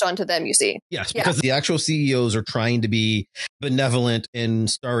 Placed onto them. You see. Yes, because the actual CEOs are trying to be benevolent and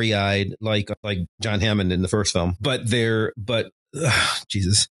starry-eyed, like John Hammond in the first film.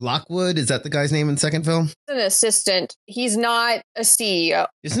 Jesus. Lockwood, is that the guy's name in the second film? He's an assistant. He's not a CEO.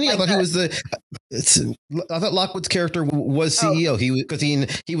 Isn't he? I thought he was I thought Lockwood's character was CEO. He was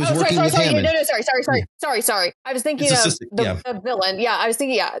working with Hammond. Sorry. I was thinking of the villain. Yeah, I was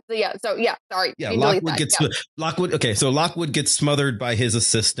thinking. Sorry. Yeah, Lockwood. Okay, so Lockwood gets smothered by his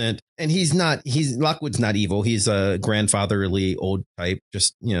assistant, and Lockwood's not evil. He's a grandfatherly old type,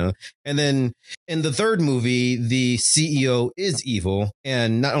 and then in the third movie, the CEO is evil,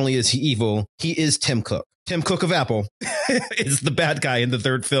 and not only is he evil, he is Tim Cook. Tim Cook of Apple is the bad guy in the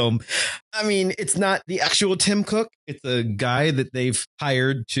third film. I mean, it's not the actual Tim Cook. It's a guy that they've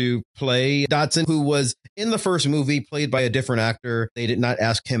hired to play Dodson, who was in the first movie played by a different actor. They did not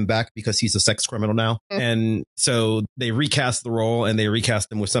ask him back because he's a sex criminal now. And so they recast the role, and they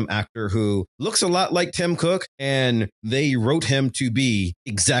recast him with some actor who looks a lot like Tim Cook. And they wrote him to be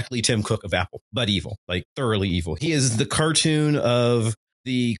exactly Tim Cook of Apple, but evil, like thoroughly evil. He is the cartoon of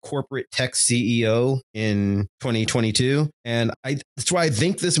the corporate tech CEO in 2022. And that's why I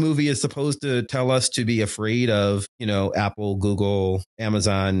think this movie is supposed to tell us to be afraid of, Apple, Google,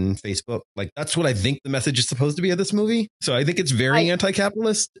 Amazon, Facebook. Like, that's what I think the message is supposed to be of this movie. So I think it's very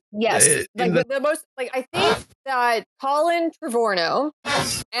anti-capitalist. Yes. I think that Colin Trevorrow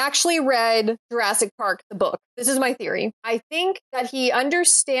actually read Jurassic Park, the book. This is my theory. I think that he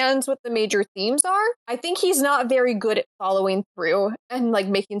understands what the major themes are. I think he's not very good at following through and like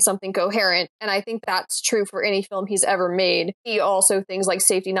making something coherent. And I think that's true for any film he's ever made. He also things like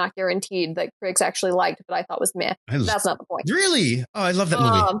Safety Not Guaranteed that critics actually liked, but I thought was meh. That's not the point. Really? Oh, I love that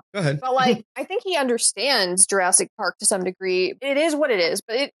movie. Go ahead. But like, I think he understands Jurassic Park to some degree. It is what it is,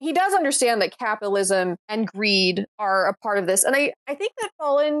 but he does understand that capitalism and greed are a part of this. And I think that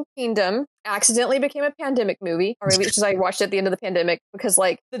Fallen Kingdom accidentally became a pandemic movie, or maybe it's just I watched it at the end of the pandemic because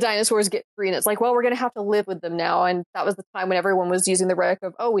like the dinosaurs get free and it's like, well, we're going to have to live with them now. And that was the time when everyone was using the rhetoric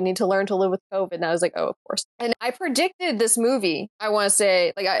of, oh, we need to learn to live with COVID. And I was like, oh, of course. And I predicted this movie, I want to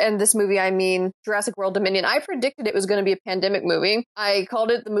say, like, and this movie, I mean, Jurassic World Dominion, I predicted it was going to be a pandemic movie. I called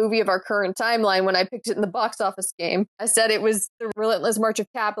it the movie of our current timeline when I picked it in the box office game. I said it was the relentless march of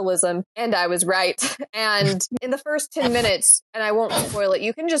capitalism, and I was right. And in the first 10 minutes, and I won't spoil it,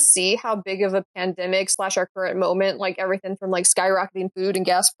 you can just see how big of a pandemic / our current moment, like everything from like skyrocketing food and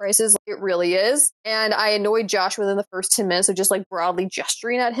gas prices, like, it really is. And I annoyed Josh within the first 10 minutes of just like broadly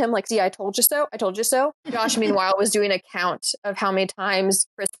gesturing at him, like, see, I told you so. I told you so. Josh, meanwhile, was doing a count of how many times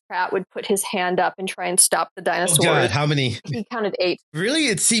Chris Pratt would put his hand up and try and stop the dinosaur. Oh God, how many? He counted 8. Really?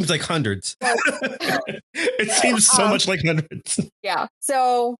 It seems like hundreds. It seems so much like hundreds. Yeah.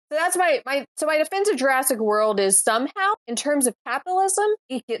 So that's my defense of Jurassic World is somehow, in terms of capitalism,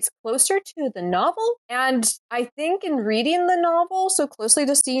 it gets closer to the novel. And I think in reading the novel so closely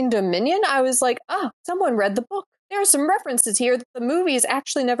to seeing Dominion, I was like, oh, someone read the book. There are some references here that the movies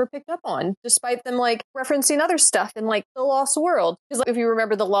actually never picked up on, despite them like referencing other stuff in like The Lost World. Because like, if you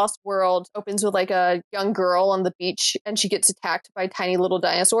remember, The Lost World opens with like a young girl on the beach and she gets attacked by tiny little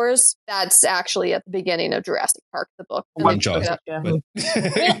dinosaurs. That's actually at the beginning of Jurassic Park, the book. I kind of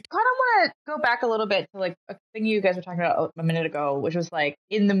want to go back a little bit to like a thing you guys were talking about a minute ago, which was like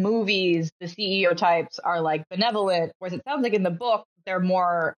in the movies, the CEO types are like benevolent, whereas it sounds like in the book, they're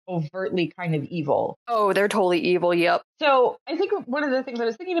more overtly kind of evil. Oh, they're totally evil. Yep. So I think one of the things I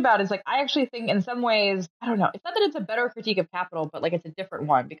was thinking about is like, I actually think in some ways, I don't know, it's not that it's a better critique of capital, but like it's a different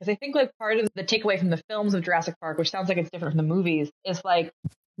one, because I think like part of the takeaway from the films of Jurassic Park, which sounds like it's different from the movies, is like,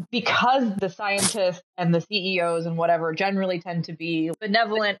 because the scientists and the CEOs and whatever generally tend to be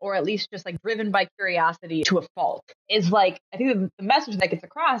benevolent or at least just like driven by curiosity to a fault, is like, I think the message that gets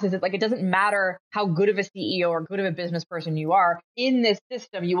across is that like, it doesn't matter how good of a CEO or good of a business person you are in this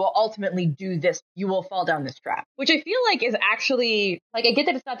system, you will ultimately do this. You will fall down this trap, which I feel like is actually like, I get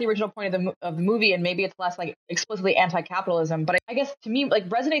that it's not the original point of the movie and maybe it's less like explicitly anti-capitalism, but I guess to me like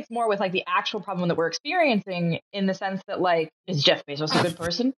resonates more with like the actual problem that we're experiencing, in the sense that like, is Jeff Bezos a good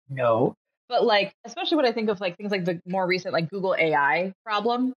person? No. But like, especially when I think of like things like the more recent like Google AI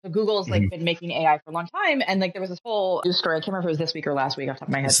problem. So Google's like been making AI for a long time, and like there was this whole news story. I can't remember if it was this week or last week off the top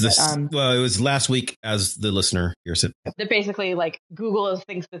of my head. Well, it was last week, as the listener hears it. That basically like Google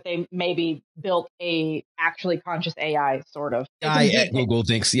thinks that they maybe built a actually conscious AI, sort of. Guy at Google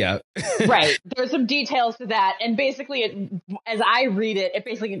thinks, yeah. Right. There's some details to that, and basically, as I read it, it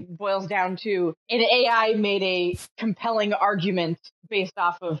basically boils down to an AI made a compelling argument based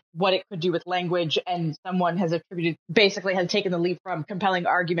off of what it could do with language, and someone has taken the leap from compelling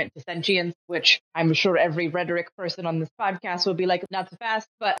argument to sentience, which I'm sure every rhetoric person on this podcast will be like, not so fast.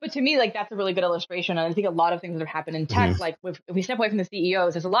 But to me, like, that's a really good illustration. And I think a lot of things that have happened in tech, like if we step away from the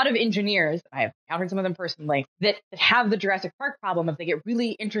CEOs, there's a lot of engineers, I have encountered some of them personally, that have the Jurassic Park problem. If they get really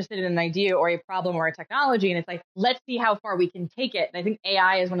interested in an idea or a problem or a technology, and it's like, let's see how far we can take it. And I think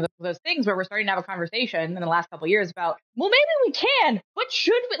AI is one of those things where we're starting to have a conversation in the last couple of years about, well, maybe we can. What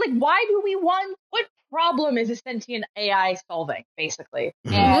should we, like, why do we want, what problem is a sentient AI solving, basically?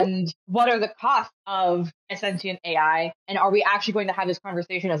 And what are the costs of a sentient AI? And are we actually going to have this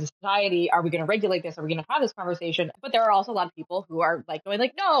conversation as a society? Are we going to regulate this? Are we going to have this conversation? But there are also a lot of people who are like going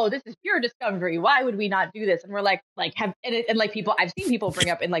like, no, this is pure discovery. Why would we not do this? And we're like people, I've seen people bring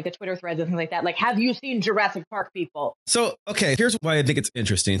up in like the Twitter threads and things like that, like, have you seen Jurassic Park, people? So, okay, here's why I think it's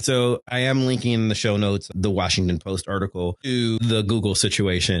interesting. So I am linking in the show notes the Washington Post article to the Google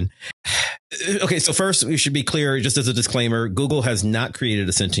situation. Okay, so first we should be clear, just as a disclaimer, Google has not created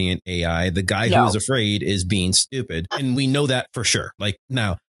a sentient AI. The guy who is afraid is being stupid. And we know that for sure. Like,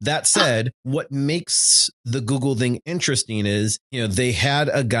 now, that said, what makes the Google thing interesting is, they had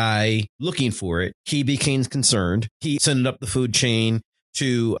a guy looking for it. He became concerned. He sent it up the food chain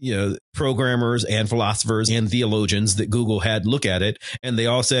to, programmers and philosophers and theologians that Google had look at it. And they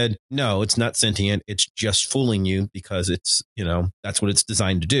all said, no, it's not sentient. It's just fooling you because it's, that's what it's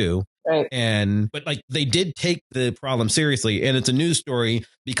designed to do. Right. But like they did take the problem seriously, and it's a news story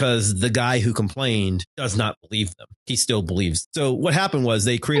because the guy who complained does not believe them. He still believes. So what happened was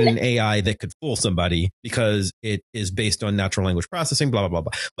they created an AI that could fool somebody because it is based on natural language processing, blah, blah, blah,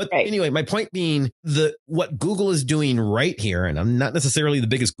 blah. But anyway, my point being what Google is doing right here, and I'm not necessarily the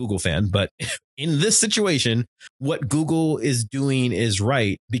biggest Google fan, but in this situation, what Google is doing is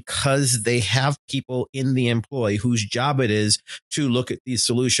right because they have people in the employ whose job it is to look at these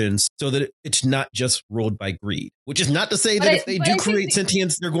solutions so that it's not just ruled by greed, which is not to say that if they do create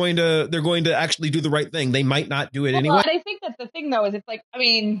sentience, they're going to actually do the right thing. They might not do it anyway. But I think that's the thing, though, is it's like, I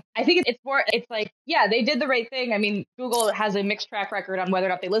mean, I think it's more, it's like, yeah, they did the right thing. I mean, Google has a mixed track record on whether or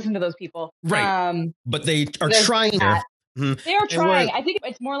not they listen to those people. Right. But they are trying to. Mm-hmm. They are trying. I think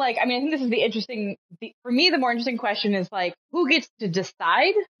it's more like, I mean, I think this is the interesting, for me, the more interesting question is like, who gets to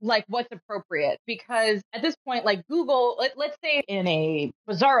decide like what's appropriate? Because at this point, like Google, let's say in a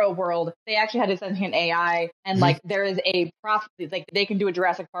bizarro world, they actually had a sentient AI and like there is a profit, like they can do a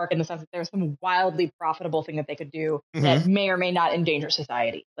Jurassic Park in the sense that there's some wildly profitable thing that they could do that may or may not endanger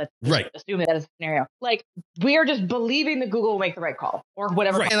society. Let's assume that is a scenario. Like we are just believing that Google will make the right call or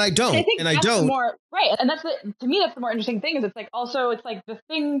whatever. Right. And I don't. And I don't. Right. And that's to me, that's the more interesting thing is it's like also it's like the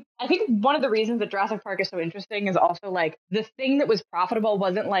thing I think one of the reasons that Jurassic Park is so interesting is also like the thing that was profitable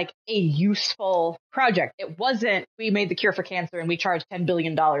wasn't like a useful project. It wasn't we made the cure for cancer and we charged $10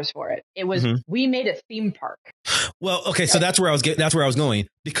 billion for it. It was we made a theme park. Well, okay, so that's where I was going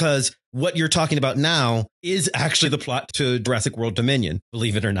because what you're talking about now is actually the plot to Jurassic World Dominion,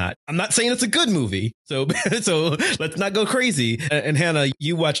 believe it or not. I'm not saying it's a good movie, so let's not go crazy. And Hannah,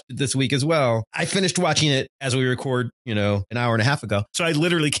 you watched it this week as well. I finished watching it as we record, an hour and a half ago. So I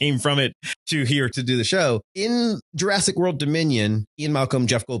literally came from it to here to do the show. In Jurassic World Dominion, Ian Malcolm,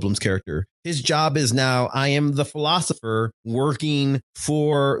 Jeff Goldblum's character, his job is now, I am the philosopher working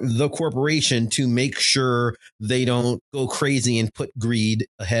for the corporation to make sure they don't go crazy and put greed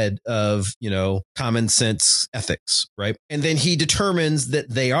ahead of, common sense ethics, right? And then he determines that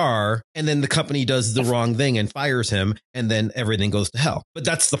they are, and then the company does the wrong thing and fires him, and then everything goes to hell. But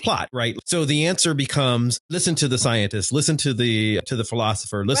that's the plot, right? So the answer becomes, listen to the scientist, listen to the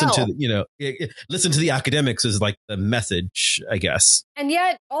philosopher, listen to the academics is like the message, I guess. And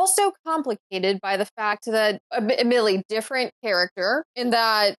yet also complicated by the fact that admittedly different character in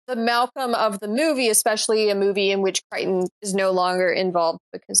that the Malcolm of the movie, especially a movie in which Crichton is no longer involved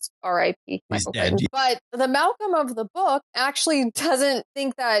because R.I.P. Michael Crichton. But the Malcolm of the book actually doesn't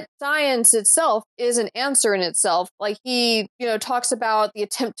think that science itself is an answer in itself. Like he, talks about the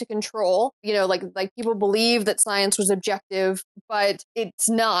attempt to control, like people believe that science was objective, but it's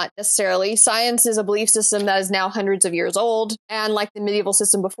not necessarily. Science is a belief system that is now hundreds of years old. And like the medieval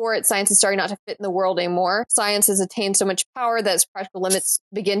system before it, science is starting not to fit in the world anymore. Science has attained so much power that its practical limits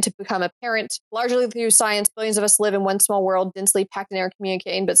begin to become apparent. Largely through science, billions of us live in one small world, densely packed and air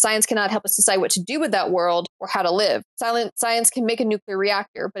communicating, but science cannot help us decide what to do with that world or how to live. Science can make a nuclear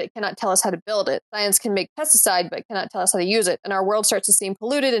reactor, but it cannot tell us how to build it. Science can make pesticide, but it cannot tell us how to use it. And our world starts to seem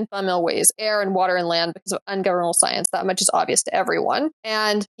polluted in fundamental ways, air and water and land, because of ungovernable science. That much is obvious to everyone.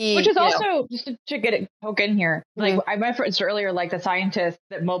 And which is also, just to get it poke in here, like I referenced earlier, like the scientists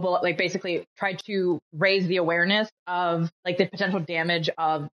that basically tried to raise the awareness of like the potential damage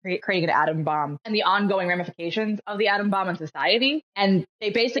of creating an atom bomb and the ongoing ramifications of the atom bomb in society. And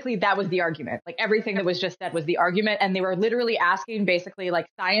they basically, that was the argument. Like everything that was just said was the argument. And they were literally asking basically like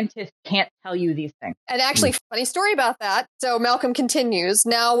scientists can't tell you these things. And actually, funny story about that. So Malcolm continues.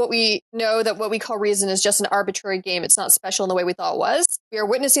 Now what we know that what we call reason is just an arbitrary game. It's not special in the way we thought it was. We are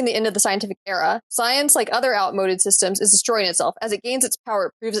witnessing the end of the scientific era. Science, like other outmoded systems, is destroying itself. As it gains its power,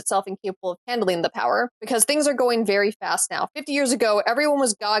 it proves itself incapable of handling the power because things are going very fast now. 50 years ago, everyone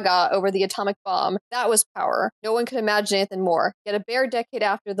was gaga over the atomic bomb. That was power. No one could imagine anything more. Yet a bare decade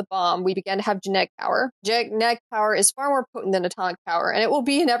after the bomb, we began to have genetic power. Genetic power is far more potent than atomic power, and it will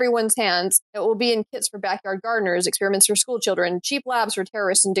be in everyone's hands. It will be in kits for backyard gardeners, experiments for school children, cheap labs for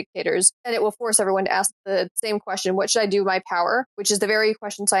terrorists and dictators, and it will force everyone to ask the same question, what should I do with my power? Which is the very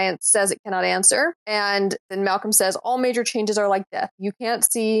question science says it cannot answer. And then Malcolm says, all major changes are like death. You can't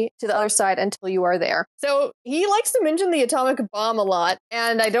see to the other side until you are there. So he likes to mention the atomic bomb a lot,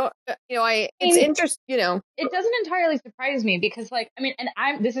 and I don't, it's interesting, It doesn't entirely surprise me because,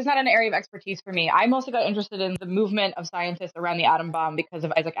 this is not an area of expertise for me. I mostly got interested in the movement of scientists around the atom bomb because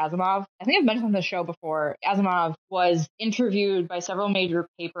of Isaac Asimov. I think I've mentioned on the show before, Asimov was interviewed by several major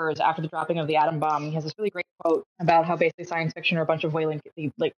papers after the dropping of the atom bomb. He has this really great quote about how basically science fiction are a bunch of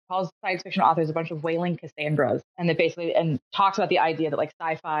he calls science fiction authors a bunch of wailing Cassandras, and that basically talks about the idea that like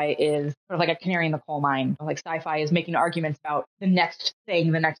sci-fi is sort of like a canary in the coal mine. Like sci-fi is making arguments about the next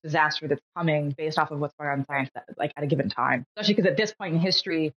thing, the next disaster that's coming based off of what's going on in science like at a given time. Especially because at this point in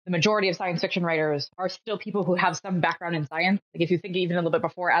history, the majority of science fiction writers are still people who have some background in science. Like if you think even a little bit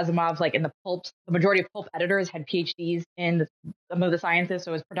before Asimov, like in the pulps, the majority of pulp editors had PhDs in some of the sciences.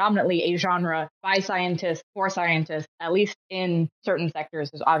 So it's predominantly a genre by scientists for scientists, at least in certain sectors.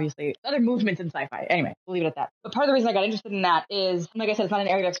 There's obviously other movements in sci-fi. Anyway, we'll leave it at that. But part of the reason I got interested in that is, like I said, it's not an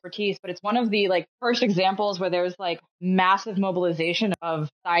area of expertise, but it's one of the like first examples where there's like massive mobilization of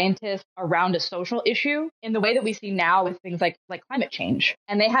scientists around a social issue in the way that we see now with things like climate change.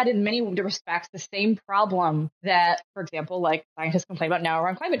 And they had in many respects the same problem that, for example, like scientists complain about now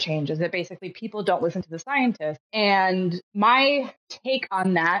around climate change, is that basically people don't listen to the scientists. And my take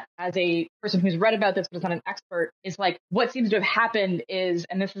on that as a person who's read about this but is not an expert is like what seems to have happened is,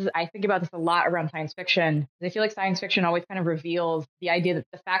 and this is, I think about this a lot around science fiction, I feel like science fiction always kind of reveals the idea that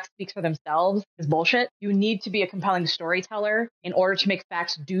the facts speaks for themselves is bullshit. You need to be a compelling storyteller in order to make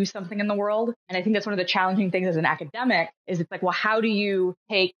facts do something in the world. And I think that's one of the challenging things as an academic is it's like, well, how do you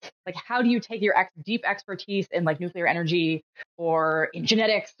take your deep expertise in like nuclear energy or in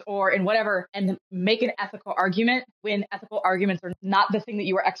genetics or in whatever and make an ethical argument when ethical arguments are not the thing that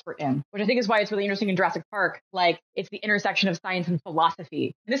you are expert in, which I think is why it's really interesting in Jurassic Park. Like it's the intersection of science and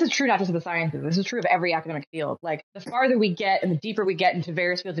philosophy. And this is true not just of the sciences. This is true of every academic field. Like the farther we get and the deeper we get into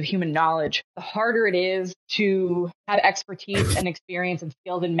various fields of human knowledge, the harder it is to have expertise and experience and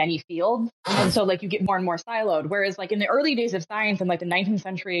skills in many fields. And so like you get more and more siloed. Whereas like in the early days of science in like the 19th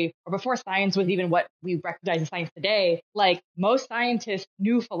century or before science was even what we recognize as science today, like most scientists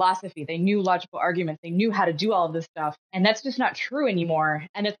knew philosophy. They knew logical arguments. They knew how to do all of this stuff. And that's just not true anymore.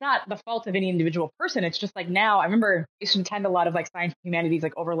 And it's not the fault of any individual person. It's just like now, I remember I used to attend a lot of like science and humanities,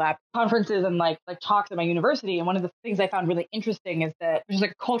 like overlap conferences and like talks at my university. And one of the things I found really interesting is that there's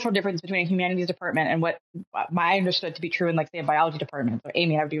like a cultural difference between a humanities department and what I understood to be true in like say a biology department. So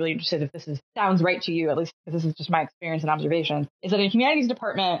Amy, I would be really interested if this sounds right to you, at least because this is just my experience and observation, is that in a humanities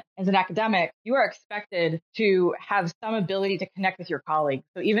department as an academic, you are expected to have some ability to connect with your colleagues.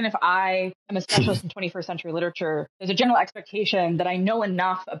 So even if I am a specialist in 21st century literature, there's a general expectation that I know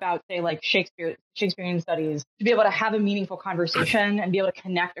enough about say like Shakespearean studies to be able to have a meaningful conversation and be able to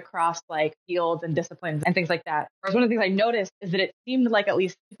connect across like fields and disciplines and things like that. Whereas one of the things I noticed is that it seemed like at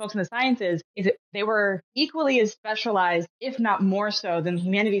least folks in the sciences is that they were equally as specialized, if not more so than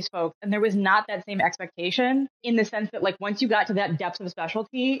humanities folks. And there was not that same expectation in the sense that like once you got to that depth of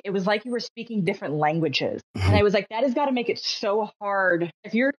specialty, it was like you were speaking different languages. And I was like, that has got to make it so hard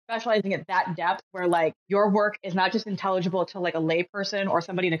if you're specializing at that depth where like your work is not just intelligible to like a lay person or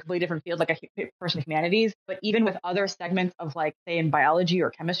somebody in a completely different field, like a person in humanities, but even with other segments of like, say in biology or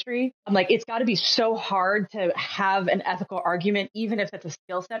chemistry, I'm like, it's got to be so hard to have an ethical argument, even if it's a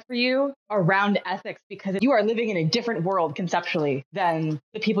skill set for you around ethics, because you are living in a different world conceptually than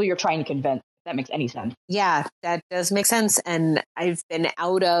the people you're trying to convince. If that makes any sense. Yeah, that does make sense. And I've been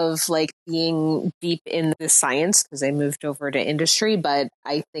out of like being deep in the science because I moved over to industry, but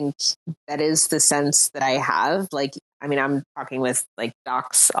I think that is the sense that I have. Like, I mean, I'm talking with like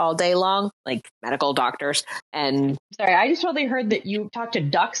docs all day long, like medical doctors. And sorry, I just totally heard that you talk to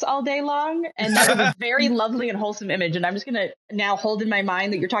ducks all day long. And that was a very lovely and wholesome image. And I'm just going to now hold in my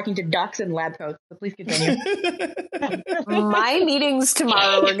mind that you're talking to ducks in lab coats. So please continue. My meetings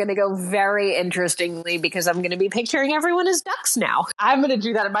tomorrow are going to go very interestingly because I'm going to be picturing everyone as ducks now. I'm going to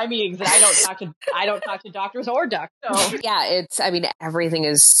do that in my meetings. And I don't talk to doctors or ducks. So yeah, everything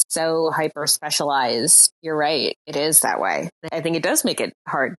is so hyper specialized. You're right. It is that way. I think it does make it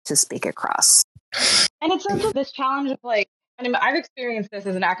hard to speak across. And it's also this challenge of like, I mean, I've experienced this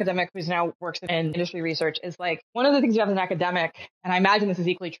as an academic who's now works in industry research is like one of the things you have as an academic, and I imagine this is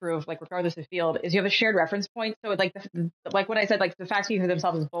equally true of like regardless of field, is you have a shared reference point. So like like what I said, like the facts speak for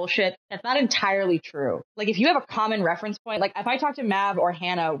themselves is bullshit. That's not entirely true. Like if you have a common reference point, like if I talk to Mav or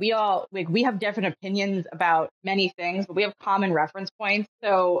Hannah, we have different opinions about many things, but we have common reference points.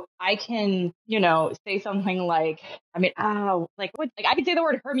 So I can, say something like, I can say the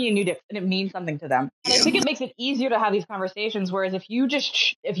word hermeneutic and it means something to them. And I think it makes it easier to have these conversations. Whereas if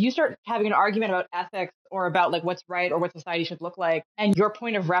you start having an argument about ethics or about like what's right or what society should look like, and your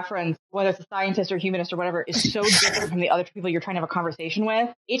point of reference, whether it's a scientist or humanist or whatever, is so different from the other people you're trying to have a conversation with,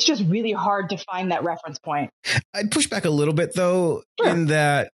 it's just really hard to find that reference point. I'd push back a little bit though, in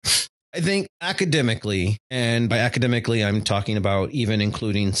that I think academically, and by academically, I'm talking about even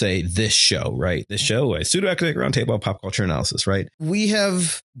including, say, this show, right? This show, a pseudo-academic roundtable pop culture analysis, right? We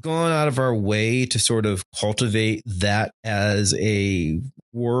have gone out of our way to sort of cultivate that as a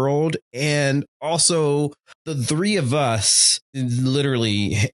world. And also the three of us,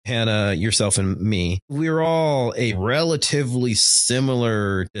 literally Hannah, yourself, and me, we're all a relatively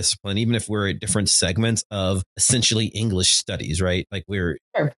similar discipline, even if we're at different segments of essentially English studies, right? Like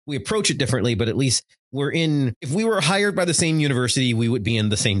we approach it differently, but at least if we were hired by the same university, we would be in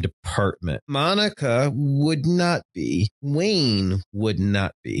the same department. Monica would not be. Wayne would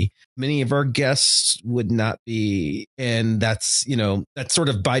not be. Many of our guests would not be. And that's sort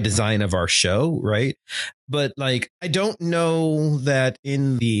of by design of our show, right? But like, I don't know that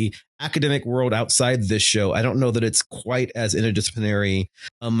in the academic world outside this show, I don't know that it's quite as interdisciplinary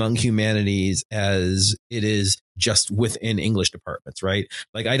among humanities as it is just within English departments, right?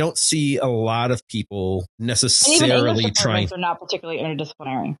 Like, I don't see a lot of people necessarily trying. Are not particularly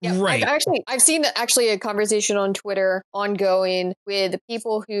interdisciplinary, yeah, right? I've seen a conversation on Twitter ongoing with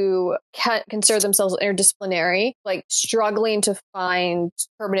people who consider themselves interdisciplinary, like struggling to find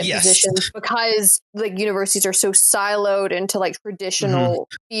permanent positions because like universities are so siloed into like traditional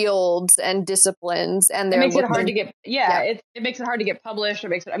fields and disciplines, and it makes it hard to get. It makes it hard to get published.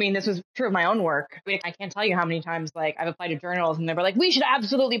 This was true of my own work. I can't tell you how many times like I've applied to journals and they were like, we should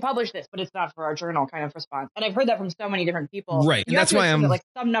absolutely publish this, but it's not for our journal kind of response. And I've heard that from so many different people. Right. And that's why I'm like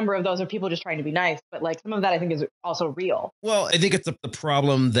some number of those are people just trying to be nice, but like some of that I think is also real. Well, I think it's the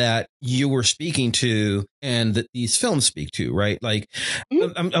problem that you were speaking to and that these films speak to, right? Like,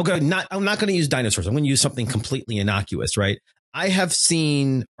 I'm not going to use dinosaurs. I'm going to use something completely innocuous, right? I have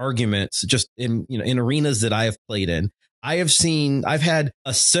seen arguments just in arenas that I have played in. I've had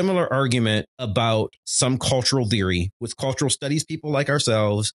a similar argument about some cultural theory with cultural studies people like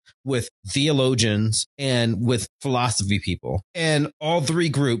ourselves, with theologians, and with philosophy people, and all three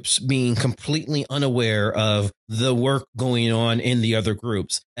groups being completely unaware of the work going on in the other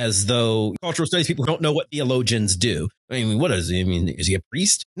groups, as though cultural studies people don't know what theologians do. I mean, what is he? I mean, is he a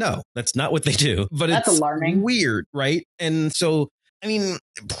priest? No, that's not what they do. But that's it's alarming. Weird, right? And so, I mean,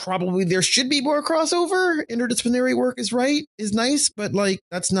 probably there should be more crossover. Interdisciplinary work is nice, but like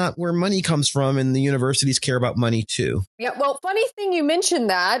that's not where money comes from, and the universities care about money too. Yeah, well, funny thing you mentioned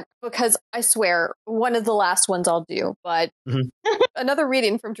that, because I swear one of the last ones I'll do, but another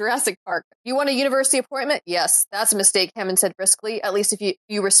reading from Jurassic Park. You want a university appointment? Yes, that's a mistake, Hammond said briskly. At least if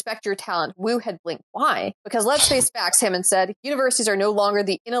you respect your talent. Wu had blinked. Why? Because let's face facts, Hammond said. Universities are no longer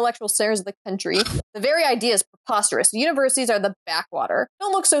the intellectual centers of the country. The very idea is preposterous. Universities are the backwater.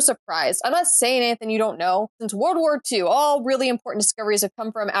 Don't look so surprised. I'm not saying anything you don't know. Since World War II, all really important discoveries have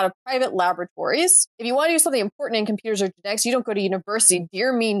come from out of private laboratories. If you want to do something important in computers or genetics, you don't go to university.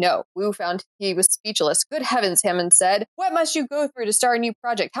 Dear me, no. Wu found he was speechless. Good heavens, Hammond said. What must you go through to start a new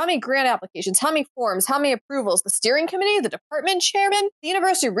project? How many grant applications? How many forms? How many approvals? The steering committee? The department chairman? The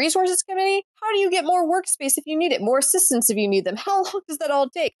university resources committee? How do you get more workspace if you need it? More assistants if you need them? How long does that all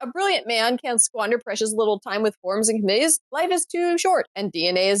take? A brilliant man can't squander precious little time with forms and committees. Life is too short and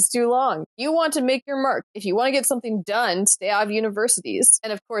DNA is too long. You want to make your mark. If you want to get something done, stay out of universities.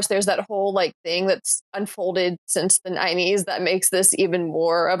 And of course, there's that whole like thing that's unfolded since the 90s that makes this even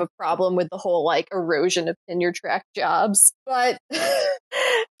more of a problem with the whole like erosion of tenure track jobs. But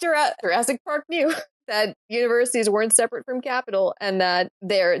Jurassic Park knew that universities weren't separate from capital, and that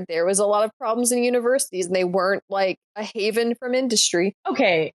there was a lot of problems in universities, and they weren't like a haven from industry.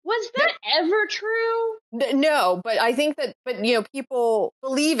 Okay, was that ever true? No, but I think that, people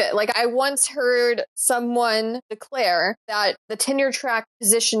believe it. Like I once heard someone declare that the tenure track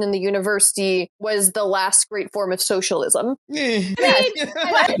position in the university was the last great form of socialism. For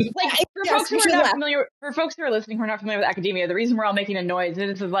folks who are listening who are not familiar with academia, the reason we're all making a noise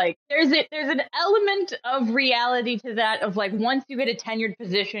is like there's an element of reality to that of like once you get a tenured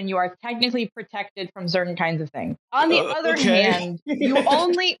position, you are technically protected from certain kinds of things. On the other hand, you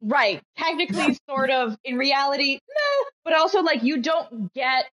only technically sort of in reality, but also like you don't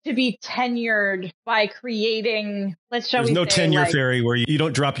get to be tenured by creating. There's no tenure fairy where you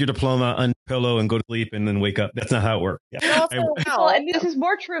don't drop your diploma on pillow and go to sleep and then wake up. That's not how it works. Yeah. And this is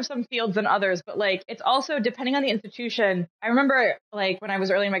more true of some fields than others, but like it's also depending on the institution. I remember like when I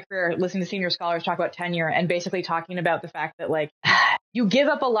was early in my career listening to senior scholars talk about tenure and basically talking about the fact that like you give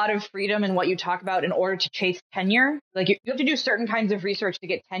up a lot of freedom in what you talk about in order to chase tenure. Like you have to do certain kinds of research to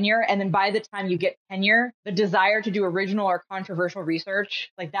get tenure. And then by the time you get tenure, the desire to do original or controversial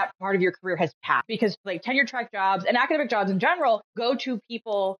research, like that part of your career has passed, because like tenure track jobs and academic jobs in general go to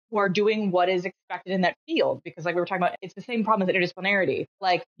people who are doing what is expected in that field. Because like we were talking about, it's the same problem with interdisciplinarity.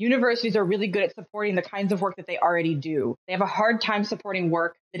 Like universities are really good at supporting the kinds of work that they already do. They have a hard time supporting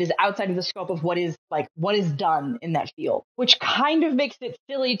work that is outside of the scope of what is done in that field, which kind of makes it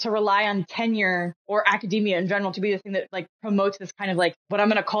silly to rely on tenure or academia in general to be the thing that like promotes this kind of like what I'm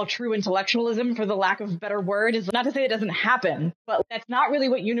going to call true intellectualism, for the lack of a better word. Is not to say it doesn't happen, but that's not really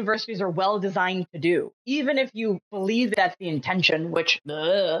what universities are well designed to do, even if you believe that's the intention, which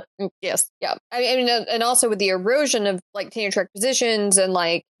yes, yeah. I mean, and also with the erosion of like tenure track positions and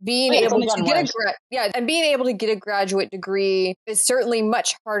like being able to get being able to get a graduate degree is certainly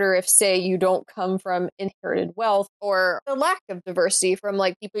much harder if, say, you don't come from inherited wealth, or the lack of diversity from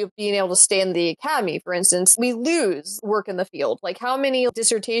like people being able to stay in the academy, for instance. We lose work in the field. Like, how many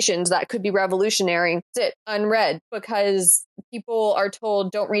dissertations that could be revolutionary sit unread because people are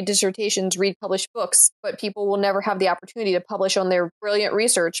told, don't read dissertations, read published books, but people will never have the opportunity to publish on their brilliant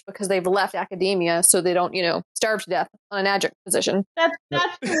research because they've left academia, so they don't, starve to death on an adjunct position. That's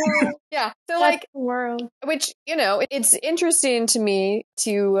the world. Yeah. So that's like, the world. which, it's interesting to me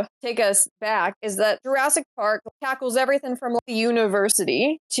to take us back is that Jurassic Park tackles everything from like, the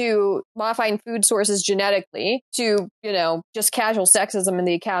university to modifying food sources genetically to, just casual sexism in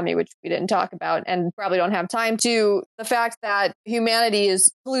the academy, which we didn't talk about and probably don't have time to, the fact that humanity is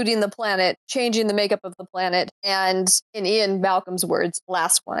polluting the planet, changing the makeup of the planet. And in Ian Malcolm's words,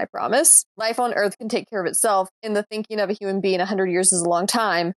 last one, I promise, life on Earth can take care of itself. In the thinking of a human being, 100 years is a long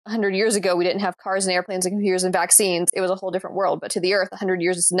time. 100 years ago, we didn't have cars and airplanes and computers and vaccines. It was a whole different world. But to the Earth, 100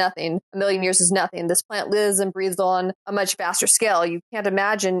 years is nothing. A million years is nothing. This plant lives and breathes on a much faster scale. You can't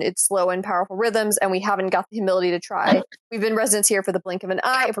imagine its slow and powerful rhythms, and we haven't got the humility to try. We've been residents here for the blink of an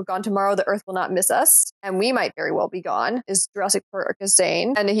eye. If we're gone tomorrow, the Earth will not miss us, and we might very well be gone, is Jurassic Park is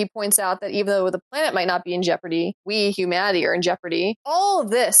saying. And he points out that even though the planet might not be in jeopardy, we, humanity, are in jeopardy. All of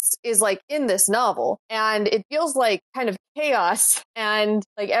this is like in this novel, and it feels like kind of chaos, and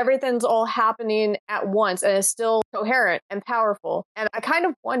like everything's all happening at once and is still coherent and powerful. And I kind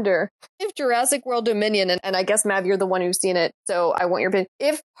of wonder if Jurassic World Dominion, and I guess, Mav, you're the one who's seen it, so I want your opinion,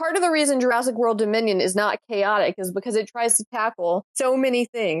 if part of the reason Jurassic World Dominion is not chaotic is because it tries to tackle so many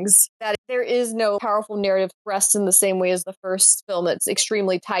things that there is no powerful narrative thrust in the same way as the first film that's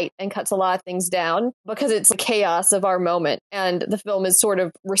extremely tight and cuts a lot of things down, because it's the chaos of our moment. And the film is sort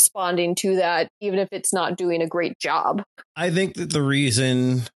of responding to that, even if it's not doing a great job. I think that the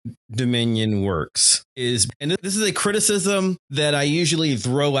reason Dominion works is, and this is a criticism that I usually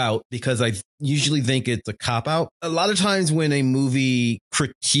throw out because I usually think it's a cop-out. A lot of times when a movie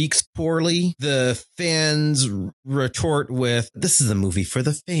critiques poorly, the fans retort with, this is a movie for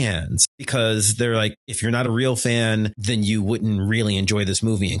the fans, because they're like, if you're not a real fan, then you wouldn't really enjoy this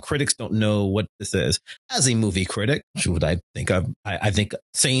movie. And critics don't know what this is. As a movie critic, what I think of, I think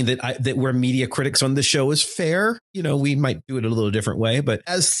saying that we're media critics on this show is fair. We might do it a little different way, but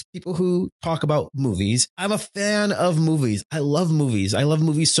as people who talk about movies, I'm a fan of movies. I love movies. I love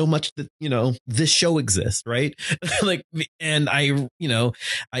movies so much that, this show exists, right? Like, and I you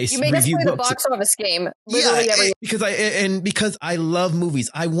make us play the box office game literally every because I love movies.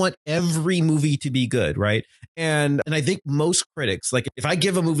 I want every movie to be good, right? And I think most critics, like, if I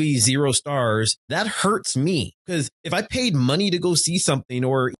give a movie 0 stars, that hurts me, because if I paid money to go see something,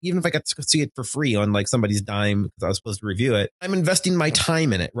 or even if I got to see it for free on like somebody's dime because I was supposed to review it, I'm investing my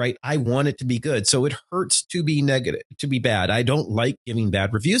time in it, right? I want it to be good. So it hurts to be negative, to be bad. I don't like giving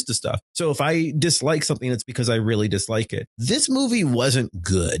bad reviews to stuff. So if I dislike something, it's because I really dislike it. This movie wasn't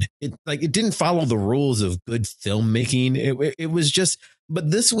good. It didn't follow the rules of good filmmaking. It was just, but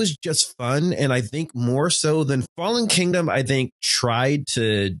this was just fun. And I think more so than Fallen Kingdom, I think tried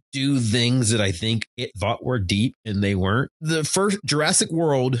to do things that I think it thought were deep and they weren't. The first Jurassic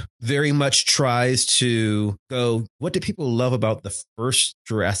World very much tries to go, what do people love about the first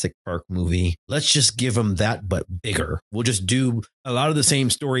Jurassic Park movie? Let's just give them that, but bigger. We'll just do a lot of the same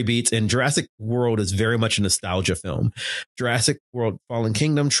story beats. And Jurassic World is very much a nostalgia film. Jurassic World Fallen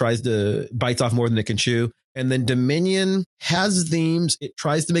Kingdom bites off more than it can chew. And then Dominion has themes. It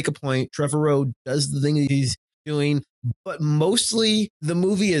tries to make a point. Trevorrow does the thing that he's doing, but mostly the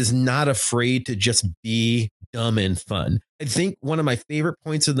movie is not afraid to just be dumb and fun. I think one of my favorite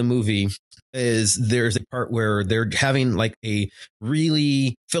points of the movie is there's a part where they're having like a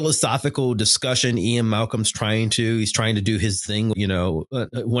really philosophical discussion. Ian Malcolm's trying to do his thing,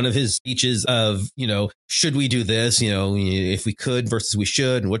 one of his speeches of, should we do this, if we could versus we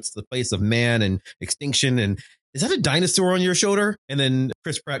should, and what's the place of man and extinction, and is that a dinosaur on your shoulder? And then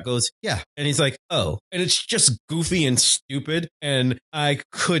Chris Pratt goes, yeah. And he's like, oh. And it's just goofy and stupid. And I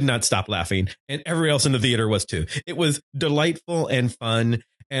could not stop laughing. And everyone else in the theater was too. It was delightful and fun.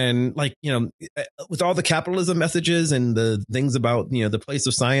 And like, with all the capitalism messages and the things about, the place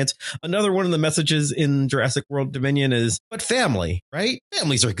of science, another one of the messages in Jurassic World Dominion is, but family, right?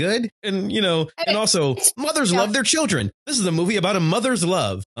 Families are good. And, and also mothers love their children. This is a movie about a mother's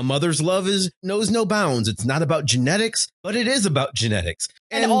love. A mother's love knows no bounds. It's not about genetics, but it is about genetics.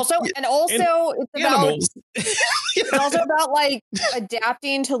 And also it's also about like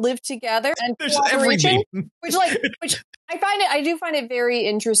adapting to live together and cooperation, which I do find it very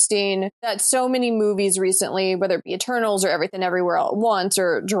interesting that so many movies recently, whether it be Eternals or Everything Everywhere All at Once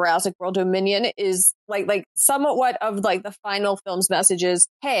or Jurassic World Dominion, is like somewhat of like the final film's message is,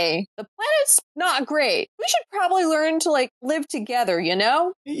 hey, the planet's not great. We should probably learn to like live together,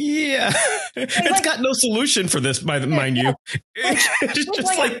 Yeah. It's got no solution for this, mind you.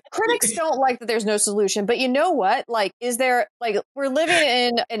 Critics don't like that there's no solution, but you know what? Like, is there we're living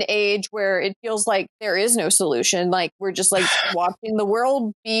in an age where it feels like there is no solution. Like we're just like watching the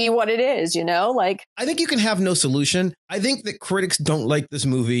world be what it is, Like I think you can have no solution. I think that critics don't like this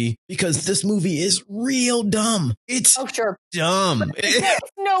movie because this movie is real dumb. It's dumb.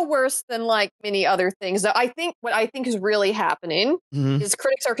 It's no worse than like many other things. What I think is really happening is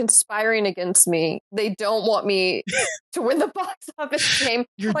critics are conspiring against me. They don't want me to win the box office game.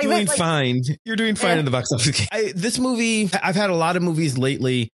 You're doing fine. You're doing fine in the box office game. This movie, I've had a lot of movies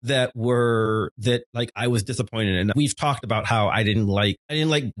lately that I was disappointed in. We've talked about how I didn't like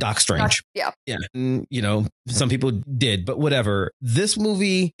Doc Strange. Yeah. And, some people did, but whatever. This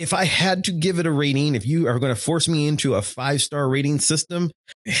movie, if I had to give it a rating, if you are going to force me into a 5-star rating system,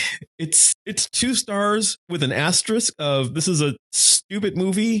 it's 2 stars with an asterisk of this is a stupid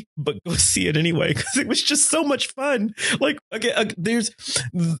movie, but go see it anyway because it was just so much fun. Like, again, there's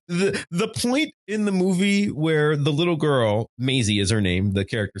the point in the movie where the little girl, Maisie is her name, the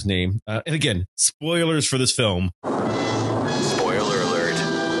character's name. And again, spoilers for this film. Spoiler alert.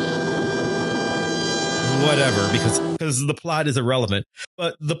 Whatever, because the plot is irrelevant.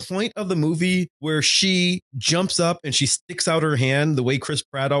 But the point of the movie where she jumps up and she sticks out her hand the way Chris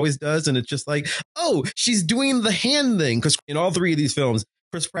Pratt always does, and it's just like, oh, she's doing the hand thing. Because in all 3 of these films,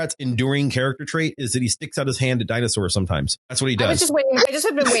 Chris Pratt's enduring character trait is that he sticks out his hand to dinosaurs sometimes. That's what he does. I just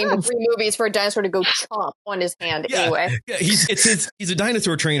have been waiting for 3 movies for a dinosaur to go chomp on his hand anyway. Yeah, he's a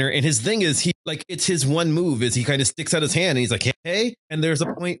dinosaur trainer, and his thing is it's his one move is he kind of sticks out his hand and he's like, hey. And there's a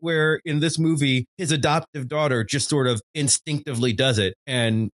point where in this movie, his adoptive daughter just sort of instinctively does it.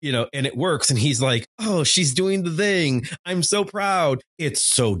 And, and it works. And he's like, oh, she's doing the thing. I'm so proud. It's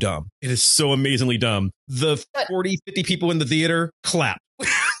so dumb. It is so amazingly dumb. The 40, 50 people in the theater clap.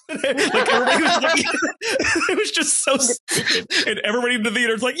 Like everybody was like, it was just so stupid, and everybody in the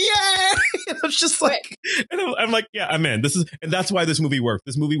theater is like, yeah. It was just like, and I'm like, yeah, I'm in. And that's why this movie worked.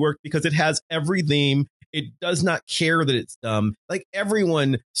 This movie worked because it has every theme. It does not care that it's dumb. Like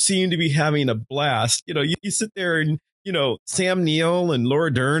everyone seemed to be having a blast. You sit there and Sam Neill and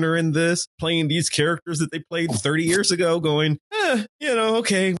Laura Dern are in this playing these characters that they played 30 years ago going,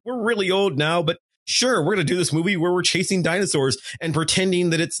 okay, we're really old now, but sure, we're going to do this movie where we're chasing dinosaurs and pretending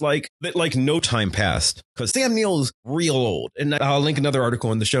that it's like no time passed. Because Sam Neill's real old. And I'll link another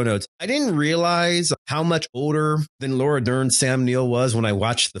article in the show notes. I didn't realize how much older than Laura Dern Sam Neill was when I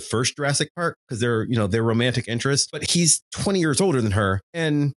watched the first Jurassic Park, because they're romantic interests. But he's 20 years older than her.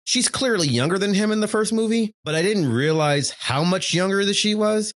 And she's clearly younger than him in the first movie. But I didn't realize how much younger that she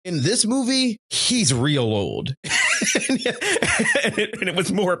was. In this movie, he's real old. and it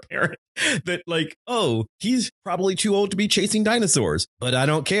was more apparent that oh, he's probably too old to be chasing dinosaurs, but I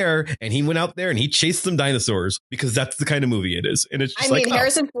don't care. And he went out there and he chased some dinosaurs because that's the kind of movie it is. And it's just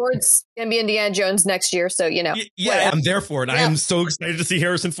Harrison Ford's going to be Indiana Jones next year. So, Yeah, I'm there for it. Yeah. I am so excited to see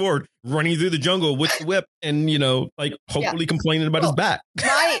Harrison Ford running through the jungle with the whip and, hopefully complaining about his back.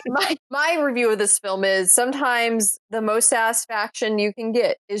 My review of this film is sometimes the most satisfaction you can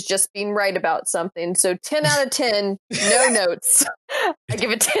get is just being right about something. So 10 out of 10, no notes. I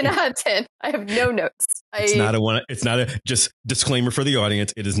give it 10 out of 10. I have no notes. It's not a just disclaimer for the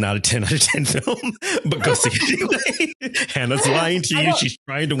audience. It is not a 10 out of 10 film, but go see it anyway. Hannah's lying to you. She's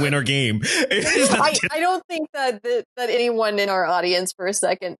trying to win our game. I don't think that anyone in our audience for a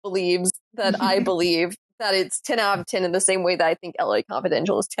second believes that I believe that it's 10 out of 10 in the same way that I think LA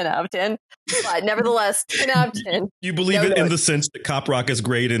Confidential is 10 out of 10. But nevertheless, 10 out of 10. You believe it in the sense that Cop Rock is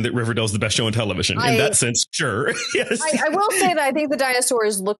great and that Riverdale's the best show on television. In that sense, sure. Yes. I will say that I think the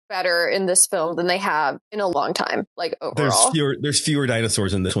dinosaurs look better in this film than they have in a long time. Overall. There's fewer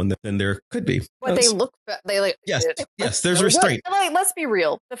dinosaurs in this one than there could be. But they look Yes, there's restraint. Let's be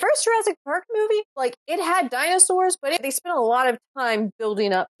real. The first Jurassic Park movie, it had dinosaurs, but they spent a lot of time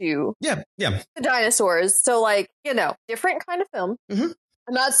building up to the dinosaurs. So different kind of film. Mm-hmm.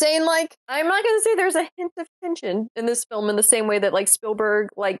 I'm not saying I'm not going to say there's a hint of tension in this film in the same way that Spielberg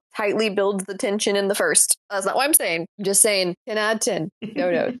tightly builds the tension in the first. That's not what I'm saying. I'm just saying 10 out of 10. No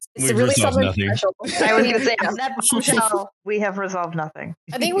notes. It's We've really resolved something nothing. special. I was going to say, that bombshell, we have resolved nothing.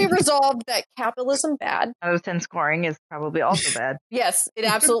 I think we resolved that capitalism bad. Out of 10 scoring is probably also bad. Yes, it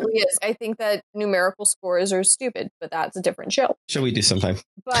absolutely is. I think that numerical scores are stupid, but that's a different show. Shall we do sometime?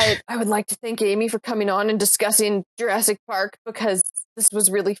 But I would like to thank Amy for coming on and discussing Jurassic Park, because this was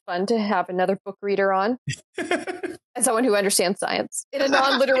really fun to have another book reader on. As someone who understands science in a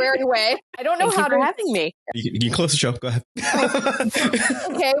non-literary way. I don't know Thank how you for to having me. You can close the show. Go ahead.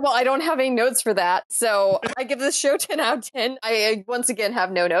 Okay, well, I don't have any notes for that. So I give this show 10 out of 10. I once again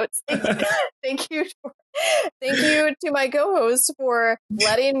have no notes. Thank you. Thank you to my co-host for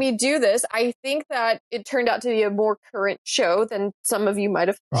letting me do this. I think that it turned out to be a more current show than some of you might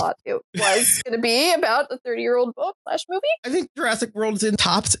have thought it was going to be about a 30-year-old book / movie. I think Jurassic World's in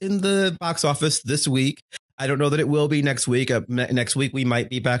tops in the box office this week. I don't know that it will be next week. Next week we might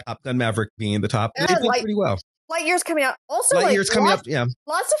be back. Top Gun Maverick being in the top. They did pretty well. Lightyear's coming out. Also, Lightyear's coming up. Yeah.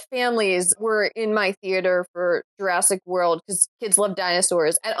 Lots of families were in my theater for Jurassic World because kids love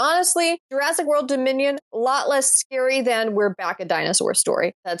dinosaurs. And honestly, Jurassic World Dominion, a lot less scary than We're Back, a Dinosaur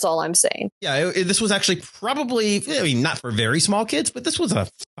Story. That's all I'm saying. Yeah, this was actually probably, not for very small kids, but this was a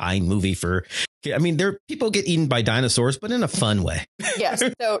fine movie for, people get eaten by dinosaurs, but in a fun way. Yes.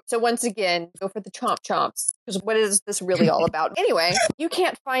 So once again, go for the chomp chomps. Because what is this really all about? Anyway, you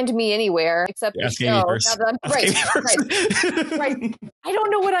can't find me anywhere except the show. Right. I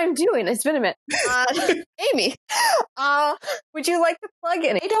don't know what I'm doing. It's been a minute. Amy, would you like to plug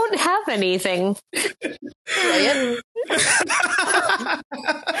in? I don't have anything.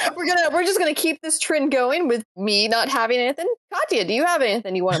 We're just gonna keep this trend going with me not having anything. Katya, do you have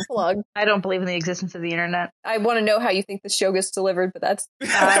anything you want to plug? I don't believe in the existence of the internet. I want to know how you think the show gets delivered, but that's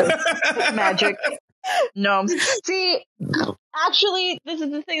magic. No. See, actually, this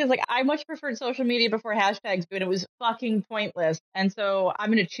is the thing. Is I much preferred social media before hashtags, but it was fucking pointless. And so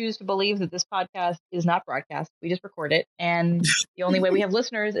I'm going to choose to believe that this podcast is not broadcast. We just record it. And the only way we have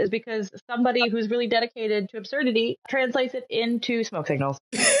listeners is because somebody who's really dedicated to absurdity translates it into smoke signals.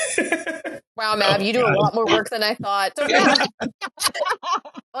 Wow, Mav, you do a lot more work than I thought. So, yeah.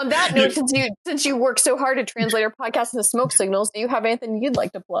 On that note, since you work so hard to translate our podcast into smoke signals, do you have anything you'd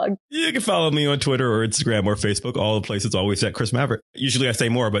like to plug? You can follow me on Twitter or Instagram or Facebook. All the places always at Chris Maverick. Usually I say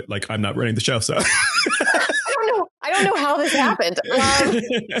more, but I'm not running the show, so. I don't know how this happened.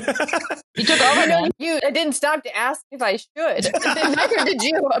 You took over, man. I didn't stop to ask if I should. Neither did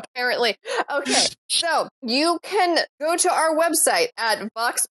you, apparently. Okay, so you can go to our website at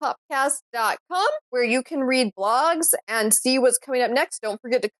voxpopcast.com where you can read blogs and see what's coming up next. Don't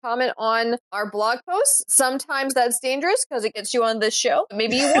forget to comment on our blog posts. Sometimes that's dangerous because it gets you on this show.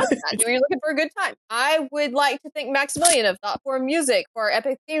 Maybe you want that. Maybe you're looking for a good time. I would like to thank Maximilian of Thoughtform Music for our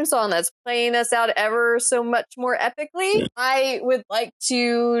epic theme song that's playing us out ever so much more epically. I would like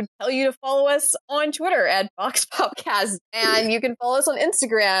to tell you to follow us on Twitter at VoxPopcast, and you can follow us on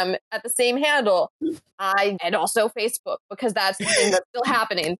Instagram at the same handle. And also Facebook, because that's the thing that's still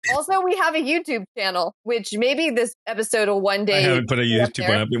happening. Also, we have a YouTube channel, which maybe this episode will one day. I haven't put a YouTube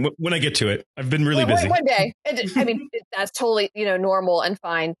one up. When I get to it, I've been really busy. One day. That's totally, normal and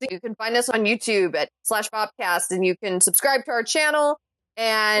fine. So you can find us on YouTube at /Bobcast, and you can subscribe to our channel.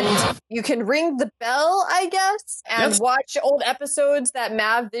 And you can ring the bell, I guess, and watch old episodes that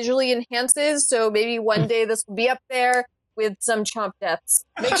Mav visually enhances. So maybe one day this will be up there with some chomp deaths.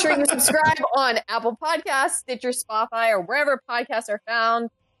 Make sure you subscribe on Apple Podcasts, Stitcher, Spotify, or wherever podcasts are found.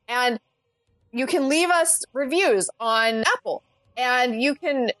 And you can leave us reviews on Apple. And you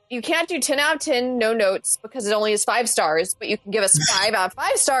can't do 10 out of 10 no notes because it only is 5 stars, but you can give us 5 out of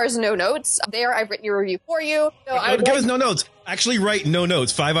 5 stars no notes. There, I've written your review for you. So give us no notes. Actually, write no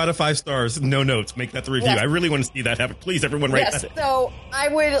notes. 5 out of 5 stars, no notes. Make that the review. Yes. I really want to see that happen. Please, everyone, write that. So I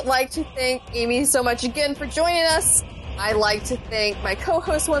would like to thank Amy so much again for joining us. I'd like to thank my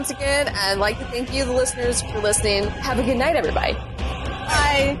co-host once again, and I'd like to thank you, the listeners, for listening. Have a good night, everybody.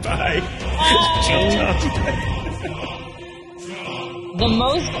 Bye. Bye. The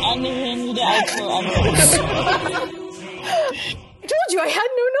most unhinged outro ever. I told you I had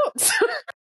no notes.